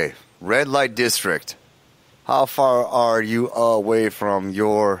 Okay, red light district. How far are you away from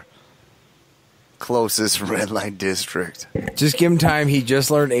your closest red light district? Just give him time. He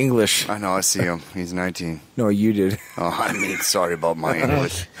just learned English. I know, I see him. He's 19. No, you did. Oh, I mean, sorry about my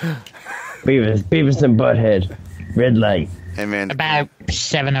English. Beavis and Butthead. Red light. Hey, man. About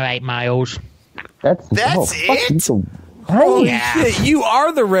 7 or 8 miles. That's it? Holy Yeah. shit, you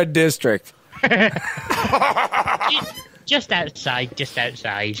are the red district. Just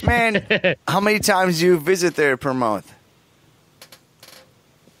outside. Man, how many times do you visit there per month?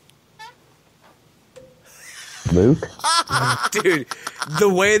 Luke? Dude, the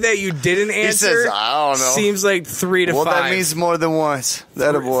way that you didn't answer says, I don't know. seems like 3 to 5. Well, that means more than once.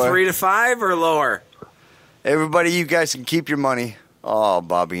 That a boy. 3 to 5 or lower? Everybody, you guys can keep your money. Oh,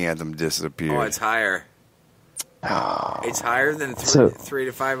 Bobby Anthem disappeared. Oh, it's higher. It's higher than 3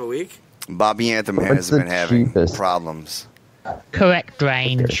 to 5 a week? Bobby Anthem What's has the been having cheapest? problems Correct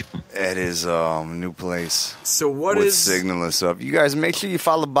range. at his new place. So what with is... signal and stuff. You guys make sure you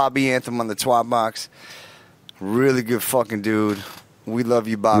follow Bobby Anthem on the Twat Box. Really good fucking dude. We love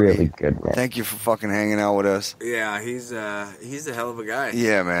you, Bobby. Really good, man. Thank you for fucking hanging out with us. Yeah, he's a hell of a guy.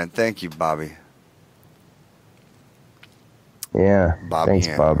 Yeah, man. Thank you, Bobby. Yeah. Bobby Thanks,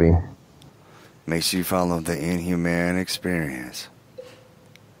 Anthem. Bobby. Make sure you follow the Inhumane Experience.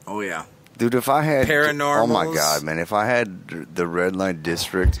 Oh, yeah. Dude, if I had... Paranormals. Oh, my God, man. If I had the Red Light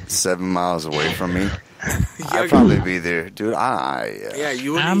District 7 miles away from me, I'd probably be there. Dude, Yeah,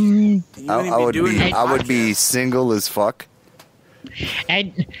 you would I would be single as fuck.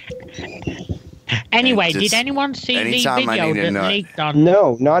 And anyway, And just did anyone see the anytime I video need a that nut. leaked on?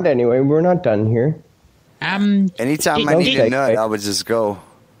 No, not anyway. We're not done here. Anytime I need a nut, I would just go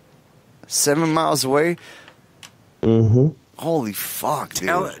 7 miles away. Mm-hmm. Holy fuck, dude.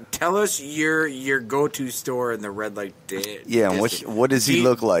 Tell us your go-to store in the red light district. Yeah, and what does he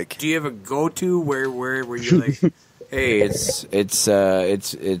look like? Do you have a go-to where you're like, hey, it's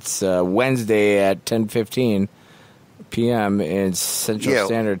Wednesday at 10:15 p.m. in Central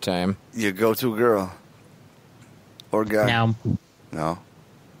Standard Time. Your go-to girl or guy? No.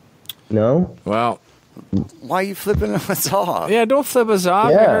 No? Well, why are you flipping us off? Yeah, don't flip us off.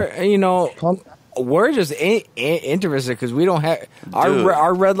 Yeah. You know, we're just interested because we don't have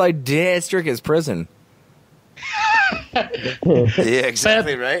our red light district is prison. Yeah,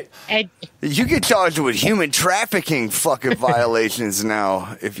 exactly, right? You get charged with human trafficking fucking violations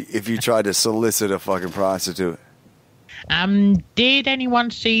now if you try to solicit a fucking prostitute. Did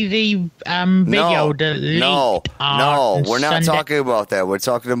anyone see the video that leaked No, on we're not Sunday? talking about that. We're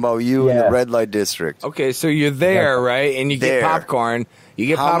talking about you in the red light district. Okay, so you're there, right? And you get popcorn. You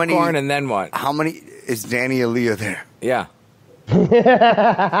get How popcorn, many- and then what? How many is Danny Aaliyah there? Yeah.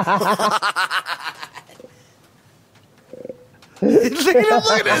 Look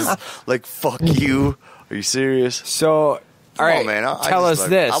at this. Like, fuck you. Are you serious? So, all right, man. tell us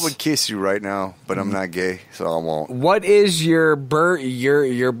this. I would kiss you right now, but I'm not gay, so I won't. What is your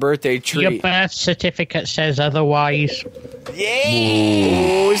birthday treat? Your birth certificate says otherwise. Yeah.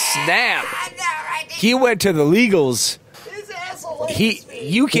 Oh, snap. He went to the legals.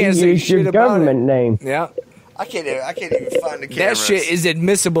 You can't say Use shit your about government it. name. Yeah. I can't even find the That cameras. shit is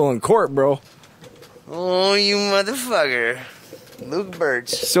admissible in court, bro. Oh, you motherfucker. Luke Birch.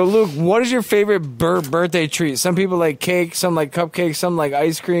 So, Luke, what is your favorite birthday treat? Some people like cake, some like cupcakes, some like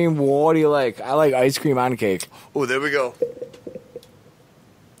ice cream. What do you like? I like ice cream on cake. Oh, there we go.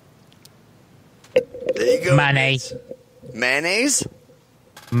 There you go. Mayonnaise. Mayonnaise?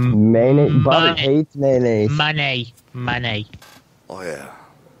 Mayonnaise. Bobby hates mayonnaise. Money. Oh, yeah.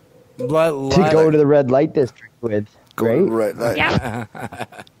 To go to the red light district with. Great. Red light. Yeah.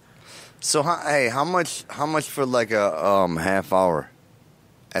 So, how much for like a half hour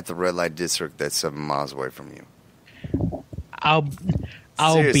at the red light district that's 7 miles away from you? I'll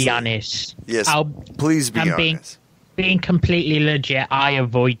Seriously. be honest. Yes, please be honest. Being completely legit, I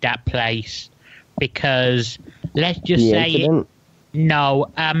avoid that place because let's just The say incident?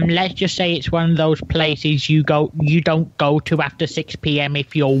 let's just say it's one of those places you don't go to after 6 p.m.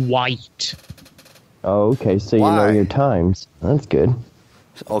 if you're white. Oh, okay. So you know your times. That's good.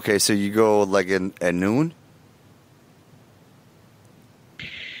 Okay, so you go like at noon?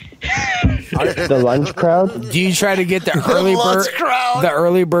 The lunch crowd? Do you try to get the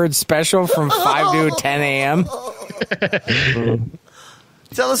early bird special from 5 to 10 a.m.?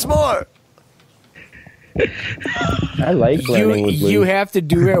 Tell us more. I like learning with You Luke. have to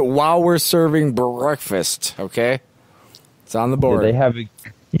do it while we're serving breakfast, okay? It's on the Do board. they have a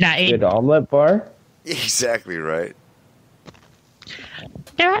good omelet bar? Exactly right.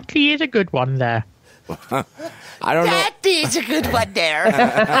 There actually is a good one there. I don't know. That is a good one there.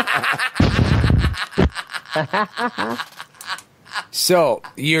 So,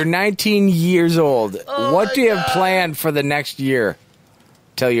 you're 19 years old. What do you have planned for the next year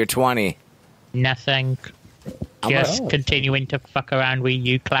till you're 20? Nothing. Just continuing to fuck around with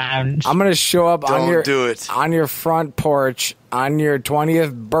you clowns. I'm gonna show up Don't on do it. on your front porch on your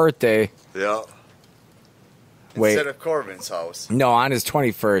 20th birthday. Yeah. Wait. Instead of Corbin's house. No, on his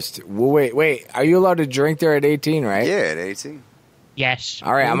 21st. Wait. Are you allowed to drink there at 18, right? Yeah, at 18. Yes.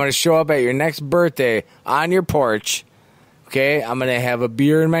 All right, I'm going to show up at your next birthday on your porch. Okay, I'm going to have a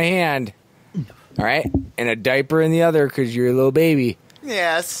beer in my hand. All right, and a diaper in the other because you're a little baby.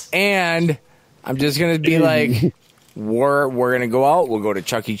 Yes. And I'm just going to be like, we're going to go out. We'll go to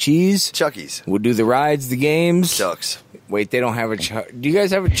Chuck E. Cheese. Chucky's. We'll do the rides, the games. Chuck's. Wait, they don't have a Chuck. Do you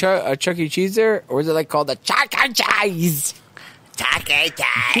guys have a Chuck E. Cheese there? Or is it like called the Chuck E. Cheese?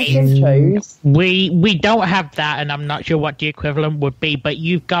 We don't have that, and I'm not sure what the equivalent would be, but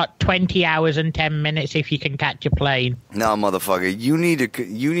you've got 20 hours and 10 minutes if you can catch a plane. No, motherfucker. You need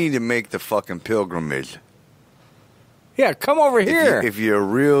to make the fucking pilgrimage. Yeah, come over here. If you're a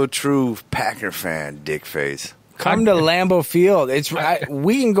real, true Packer fan, dick face. Come to Lambeau Field.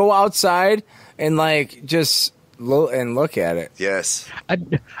 We can go outside and like just look at it. Yes.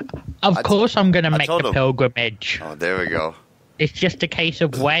 Of course I'm going to make told the him. pilgrimage. Oh, there we go. It's just a case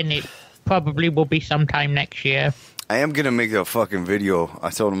of when. It probably will be sometime next year. I am going to make a fucking video.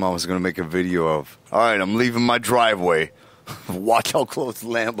 I told him I was going to make a video of, all right, I'm leaving my driveway. Watch how close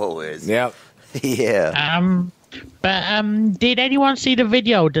Lambeau is. Yep. Yeah. But did anyone see the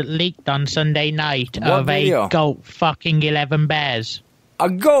video that leaked on Sunday night What of video? a goat fucking 11 bears? A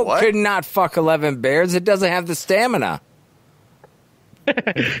goat could not fuck 11 bears. It doesn't have the stamina.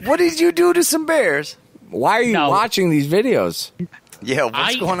 What did you do to some bears? Why are you watching these videos? Yeah,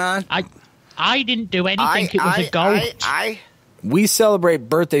 what's going on? I didn't do anything. It was a goat. We celebrate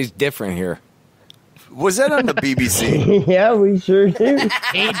birthdays different here. Was that on the BBC? Yeah, we sure do.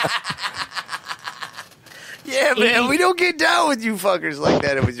 Yeah, man, we don't get down with you fuckers like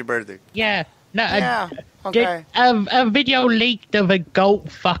that if it's your birthday. Yeah. No, Yeah, okay. A video leaked of a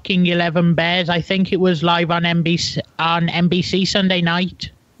goat fucking 11 bears. I think it was live on NBC Sunday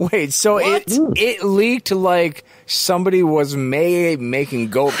night. Wait, so it leaked like somebody was making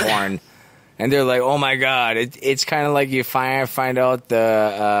goat porn, and they're like, "Oh my god!" It's kind of like you find out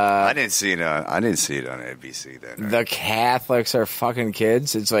the. I didn't see it on NBC then. The Catholics are fucking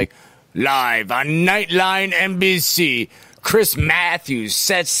kids. It's like Live on Nightline NBC, Chris Matthews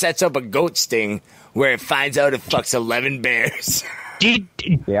sets up a goat sting where it finds out it fucks 11 bears. Do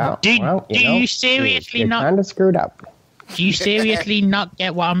you seriously not kind of screwed up? Do you seriously not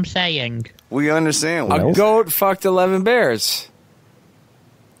get what I'm saying? We understand. A goat fucked 11 bears.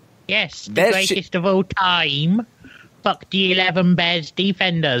 Yes, the greatest of all time. Fuck the 11 Bears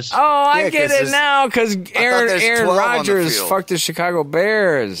defenders. Oh, I get it now, because Aaron Rodgers fucked the Chicago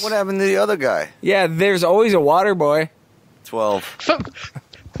Bears. What happened to the other guy? Yeah, there's always a water boy. 12.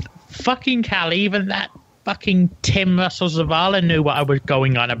 Fucking hell, even that fucking Tim Russell Zavala knew what I was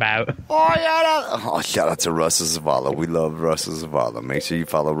going on about. Oh, shout out to Russell Zavala. We love Russell Zavala. Make sure you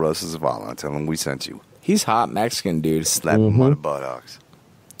follow Russell Zavala and tell him we sent you. He's hot Mexican, dude. Slap him on the buttocks.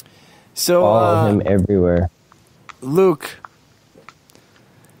 So, follow him everywhere. Luke.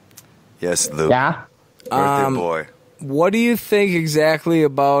 Yes, Luke. Yeah? Birthday boy. What do you think exactly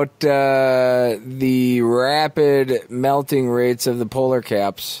about the rapid melting rates of the polar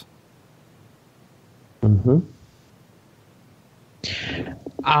caps? Mm-hmm.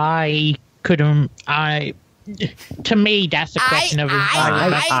 To me, that's a question of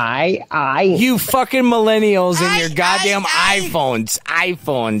environment. You fucking millennials and your goddamn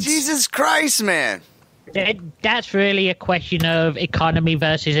iPhones. Jesus Christ, man. That's really a question of economy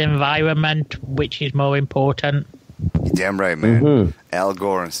versus environment, which is more important. You're damn right, man. Mm-hmm. Al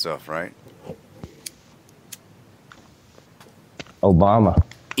Gore and stuff, right? Obama.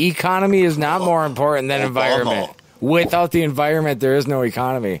 Economy is not more important than environment. Without the environment, there is no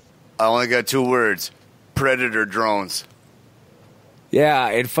economy. I only got 2 words. Predator drones. Yeah,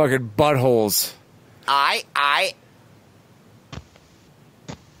 it fucking buttholes.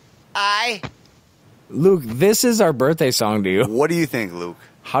 Luke, this is our birthday song to you. What do you think, Luke?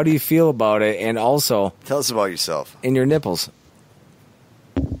 How do you feel about it? And also, tell us about yourself. And your nipples.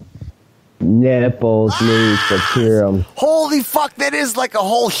 Nipples, Luke, let's hear them. Holy fuck, that is like a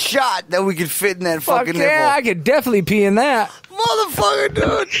whole shot that we could fit in that fucking nipple. Yeah, I could definitely pee in that. Motherfucker,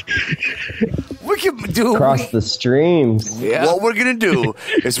 dude. We can do Cross the streams. Yeah. What we're going to do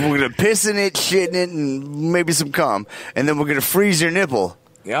is we're going to piss in it, shit in it, and maybe some cum. And then we're going to freeze your nipple.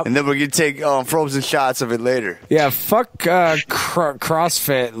 Yep. And then we're going to take frozen shots of it later. Yeah, fuck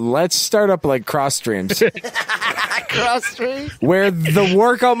CrossFit. Let's start up like cross streams. Cross streams? Where the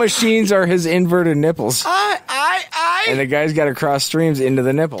workout machines are his inverted nipples. And the guy's got to cross streams into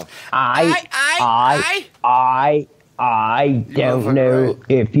the nipple. I don't know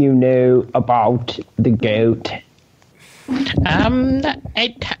if you know about the goat.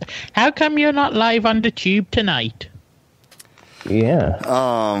 How come you're not live on the tube tonight? Yeah.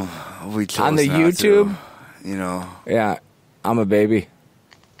 We chose on the not YouTube. To, you know. Yeah, I'm a baby.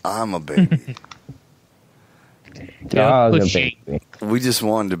 I'm a baby. Dog a baby. We just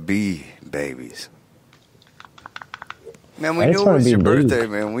wanted to be babies. Man, we knew it was your birthday,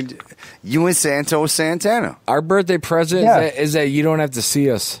 man. You and Santos Santana. Our birthday present is that you don't have to see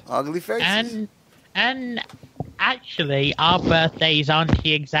us. Ugly faces. And actually, our birthdays aren't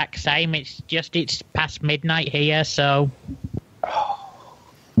the exact same. It's past midnight here, so.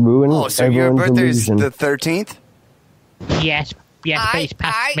 Ruin so your birthday is illusion. the 13th? Yes, but it's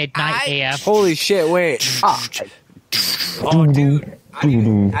past midnight here. Holy shit! Wait. Oh, dude. I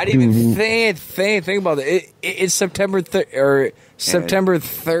didn't even think about it. It's September 3rd, September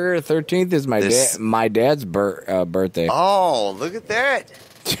 3rd, 13th is my dad's birthday. Oh, look at that!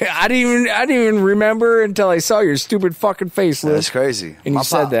 I didn't even remember until I saw your stupid fucking face, Liz. That's crazy. And you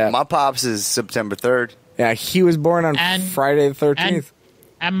said that. My pops is September 3rd. Yeah, he was born on Friday the 13th.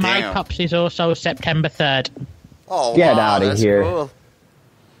 And my pops is also September 3rd. Oh, get out of here! Cool.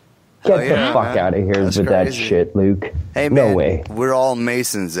 Get the fuck out of here with that shit, Luke. Hey, no man, way. We're all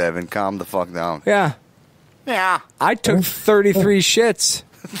Masons, Evan. Calm the fuck down. Yeah. Yeah. I took 33 shits.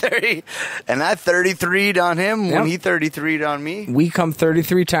 30. And I 33'd on him when he 33'd on me. We come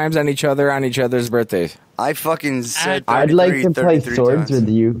 33 times on each other's birthdays. I fucking said 33, I'd like to play swords times. with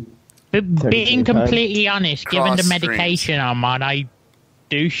you. Being completely honest, given the medication I'm on, I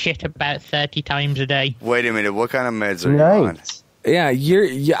do shit about 30 times a day. Wait a minute. What kind of meds are you on? Yeah,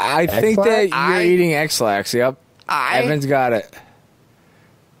 I think that you're eating X-Lax. Yep. Evan's got it.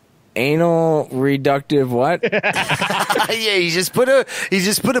 Anal reductive what? Yeah, he just put a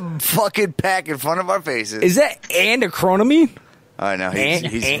fucking pack in front of our faces. Is that andacronomine? I know.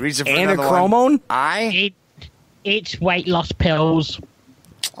 He's reaching for another one. It's weight loss pills.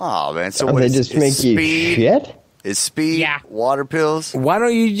 Oh man, so they just make you shit? Is speed water pills? Why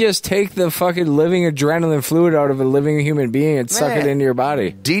don't you just take the fucking living adrenaline fluid out of a living human being and suck it into your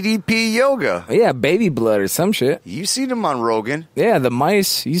body? DDP yoga. Yeah, baby blood or some shit. You seen them on Rogan. Yeah, the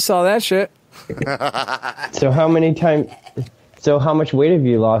mice. You saw that shit. So how much weight have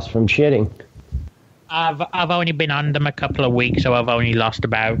you lost from shitting? I've only been on them a couple of weeks, so I've only lost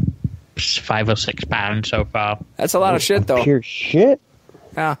about 5 or 6 pounds so far. That's a lot of shit, though. Pure shit?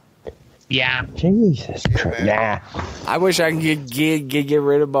 Yeah. Yeah. Jesus Christ. Nah. I wish I could get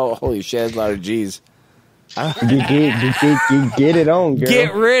rid of about, holy shit, that's a lot of G's. You get it on, girl.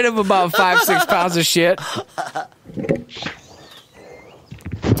 Get rid of about 5-6 pounds of shit.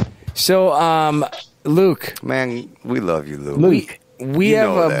 So, Luke. Man, we love you, Luke. We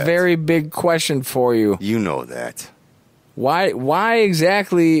have a very big question for you. You know that. Why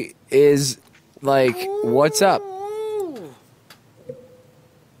exactly is, like, what's up?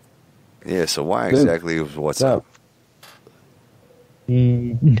 Yeah, so why exactly is what's up?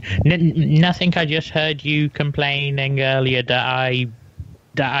 Nothing. I just heard you complaining earlier that I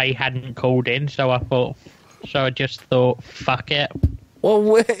hadn't called in, so I just thought, fuck it. Well,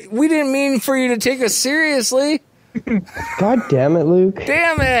 we didn't mean for you to take us seriously. God damn it, Luke.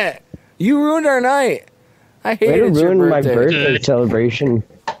 Damn it. You ruined our night. I hated your birthday. Ruined my birthday celebration.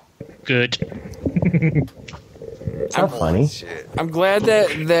 Good. It's not funny. I'm glad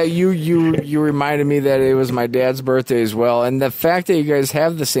that you reminded me that it was my dad's birthday as well. And the fact that you guys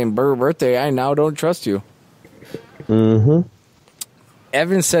have the same birthday, I now don't trust you. Mm-hmm.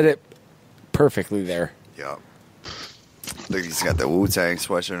 Evan said it perfectly there. Yep. Look, he's got the Wu-Tang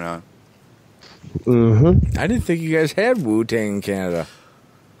sweatshirt on. Mm-hmm. I didn't think you guys had Wu-Tang in Canada.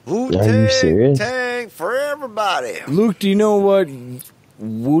 Wu-Tang, are you serious? Tang for everybody. Luke, do you know what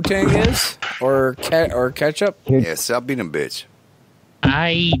Wu-Tang is? Or ketchup? Yeah, stop being a bitch.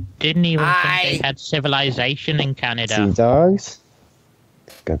 I didn't even think they had civilization in Canada. Sea dogs?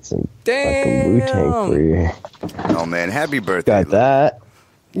 Got some fucking Wu-Tang for you. Oh, man, happy birthday, Got Luke. that.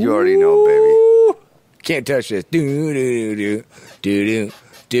 You already know, baby. Can't touch this. Do-do-do-do. Do-do.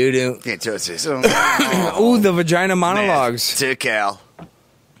 Can't touch this. Ooh, the vagina monologues. To Cal.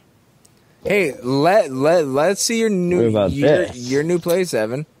 Hey, let's see your new place,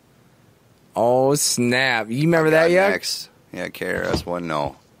 Evan. Oh snap! You remember that yet? Next. Yeah, KRS-One.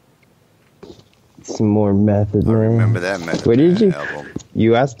 No. Some more method. I remember that method. What did you? Album.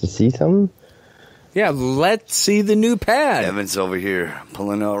 You asked to see something? Yeah, let's see the new pad. Evan's over here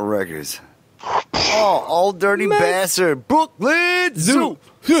pulling out records. Oh, old dirty bastard, Brooklyn Zoo.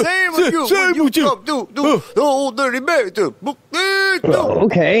 Same with you. Same with you. Do the old dirty bastard, Brooklyn Zoo.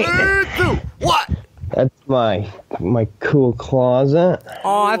 Okay. What? That's my cool closet.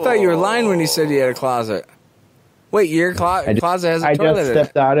 Oh, I thought you were lying when you said you had a closet. Wait, your closet has a toilet in it. I just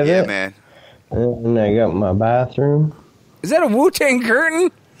stepped out of it. Yeah, man. And I got my bathroom. Is that a Wu-Tang curtain?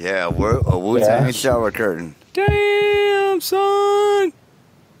 Yeah, a Wu-Tang shower curtain. Damn, son.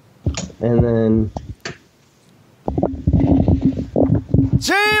 And then...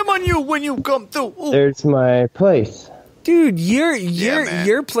 Shame on you when you come through. Ooh. There's my place. Dude,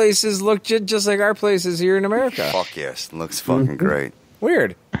 your places look just like our places here in America. Fuck yes, looks fucking great.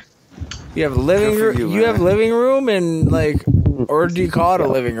 Weird. You have living room. You have living room and like, or do you call it a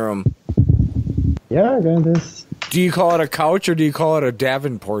living room? Yeah, I got this. Do you call it a couch or do you call it a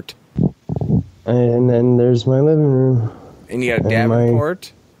Davenport? And then there's my living room. And you got a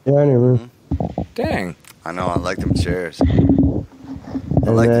Davenport? Dining room. Dang. I know. I like them chairs. I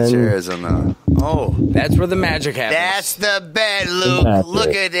like the chairs on the... Oh. That's where the magic happens. That's the bed, Luke. Look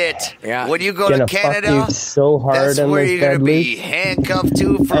at it. Yeah. When you go to Canada, fuck you so hard that's on where this you're going to bed, be Luke. handcuffed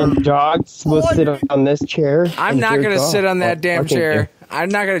to for... And dogs will sit on this chair. I'm not going to sit on that damn chair. I'm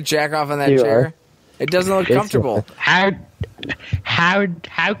not going to jack off on that chair. It doesn't look comfortable. How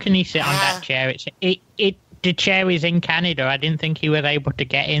can he sit on that chair? The chair is in Canada. I didn't think he was able to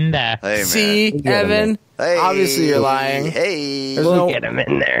get in there. Hey, man. See, Evan? Hey, obviously you're lying. Hey. Get him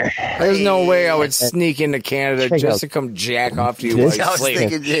in there. There's no way I would sneak into Canada just to come jack off to you while you I was sleep.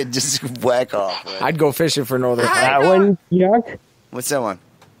 thinking, yeah, just whack off. Man. I'd go fishing for Northern That one, yuck. What's that one?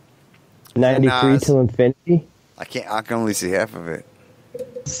 93 till infinity. I can only see half of it.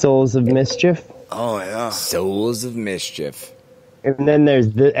 Souls of Mischief. Oh, yeah. Souls of Mischief. And then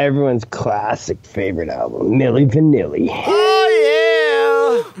there's everyone's classic favorite album, Milli Vanilli.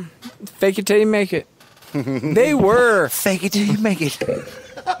 Oh, yeah. Fake it till you make it. They were. Fake it till you make it. Look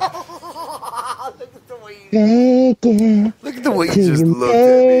at the way you just looked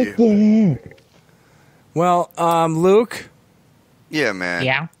at me. Well, Luke. Yeah, man.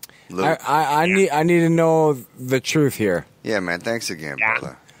 Yeah. Luke. I need to know the truth here. Yeah, man. Thanks again,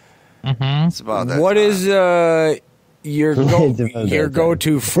 brother. Mm-hmm. It's about that. What time. is your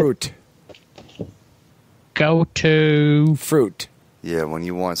go-to fruit? Go-to fruit. Yeah, when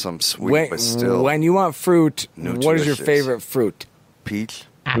you want something sweet but still. When you want fruit, nutritious. what is your favorite fruit? Peach.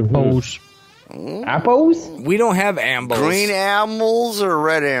 Apples. Apples? We don't have ambles. Green apples or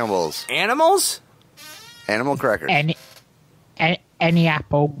red apples? Animals? Animal crackers. Any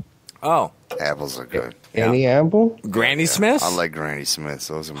apple. Oh. Apples are good. Any apple? Granny Smiths? I like Granny Smiths.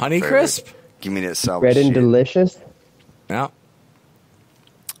 Those are my Honey favorite. Crisp? Give me that sour Red and shit. delicious? Yeah.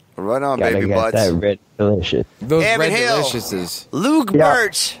 Right on, Gotta baby get butts. that red delicious. Those Evan red Hill. deliciouses. Luke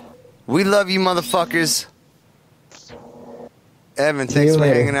Birch. We love you, motherfuckers. Evan, thanks for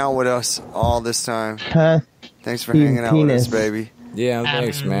hanging out with us all this time. Huh? Thanks for hanging out with us, baby. Yeah,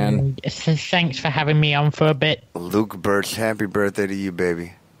 thanks, man. Thanks for having me on for a bit. Luke Birch, happy birthday to you,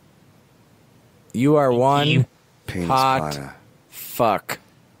 baby. You are one Penis hot pie. fuck.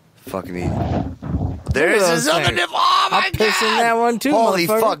 Fucking eat. There's this other nipple. Oh my I'm pissing that one too. Holy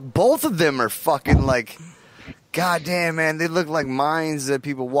motherfucker. fuck! Both of them are fucking like. God damn, man! They look like mines that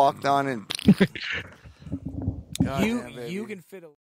people walked on and. You can fit a.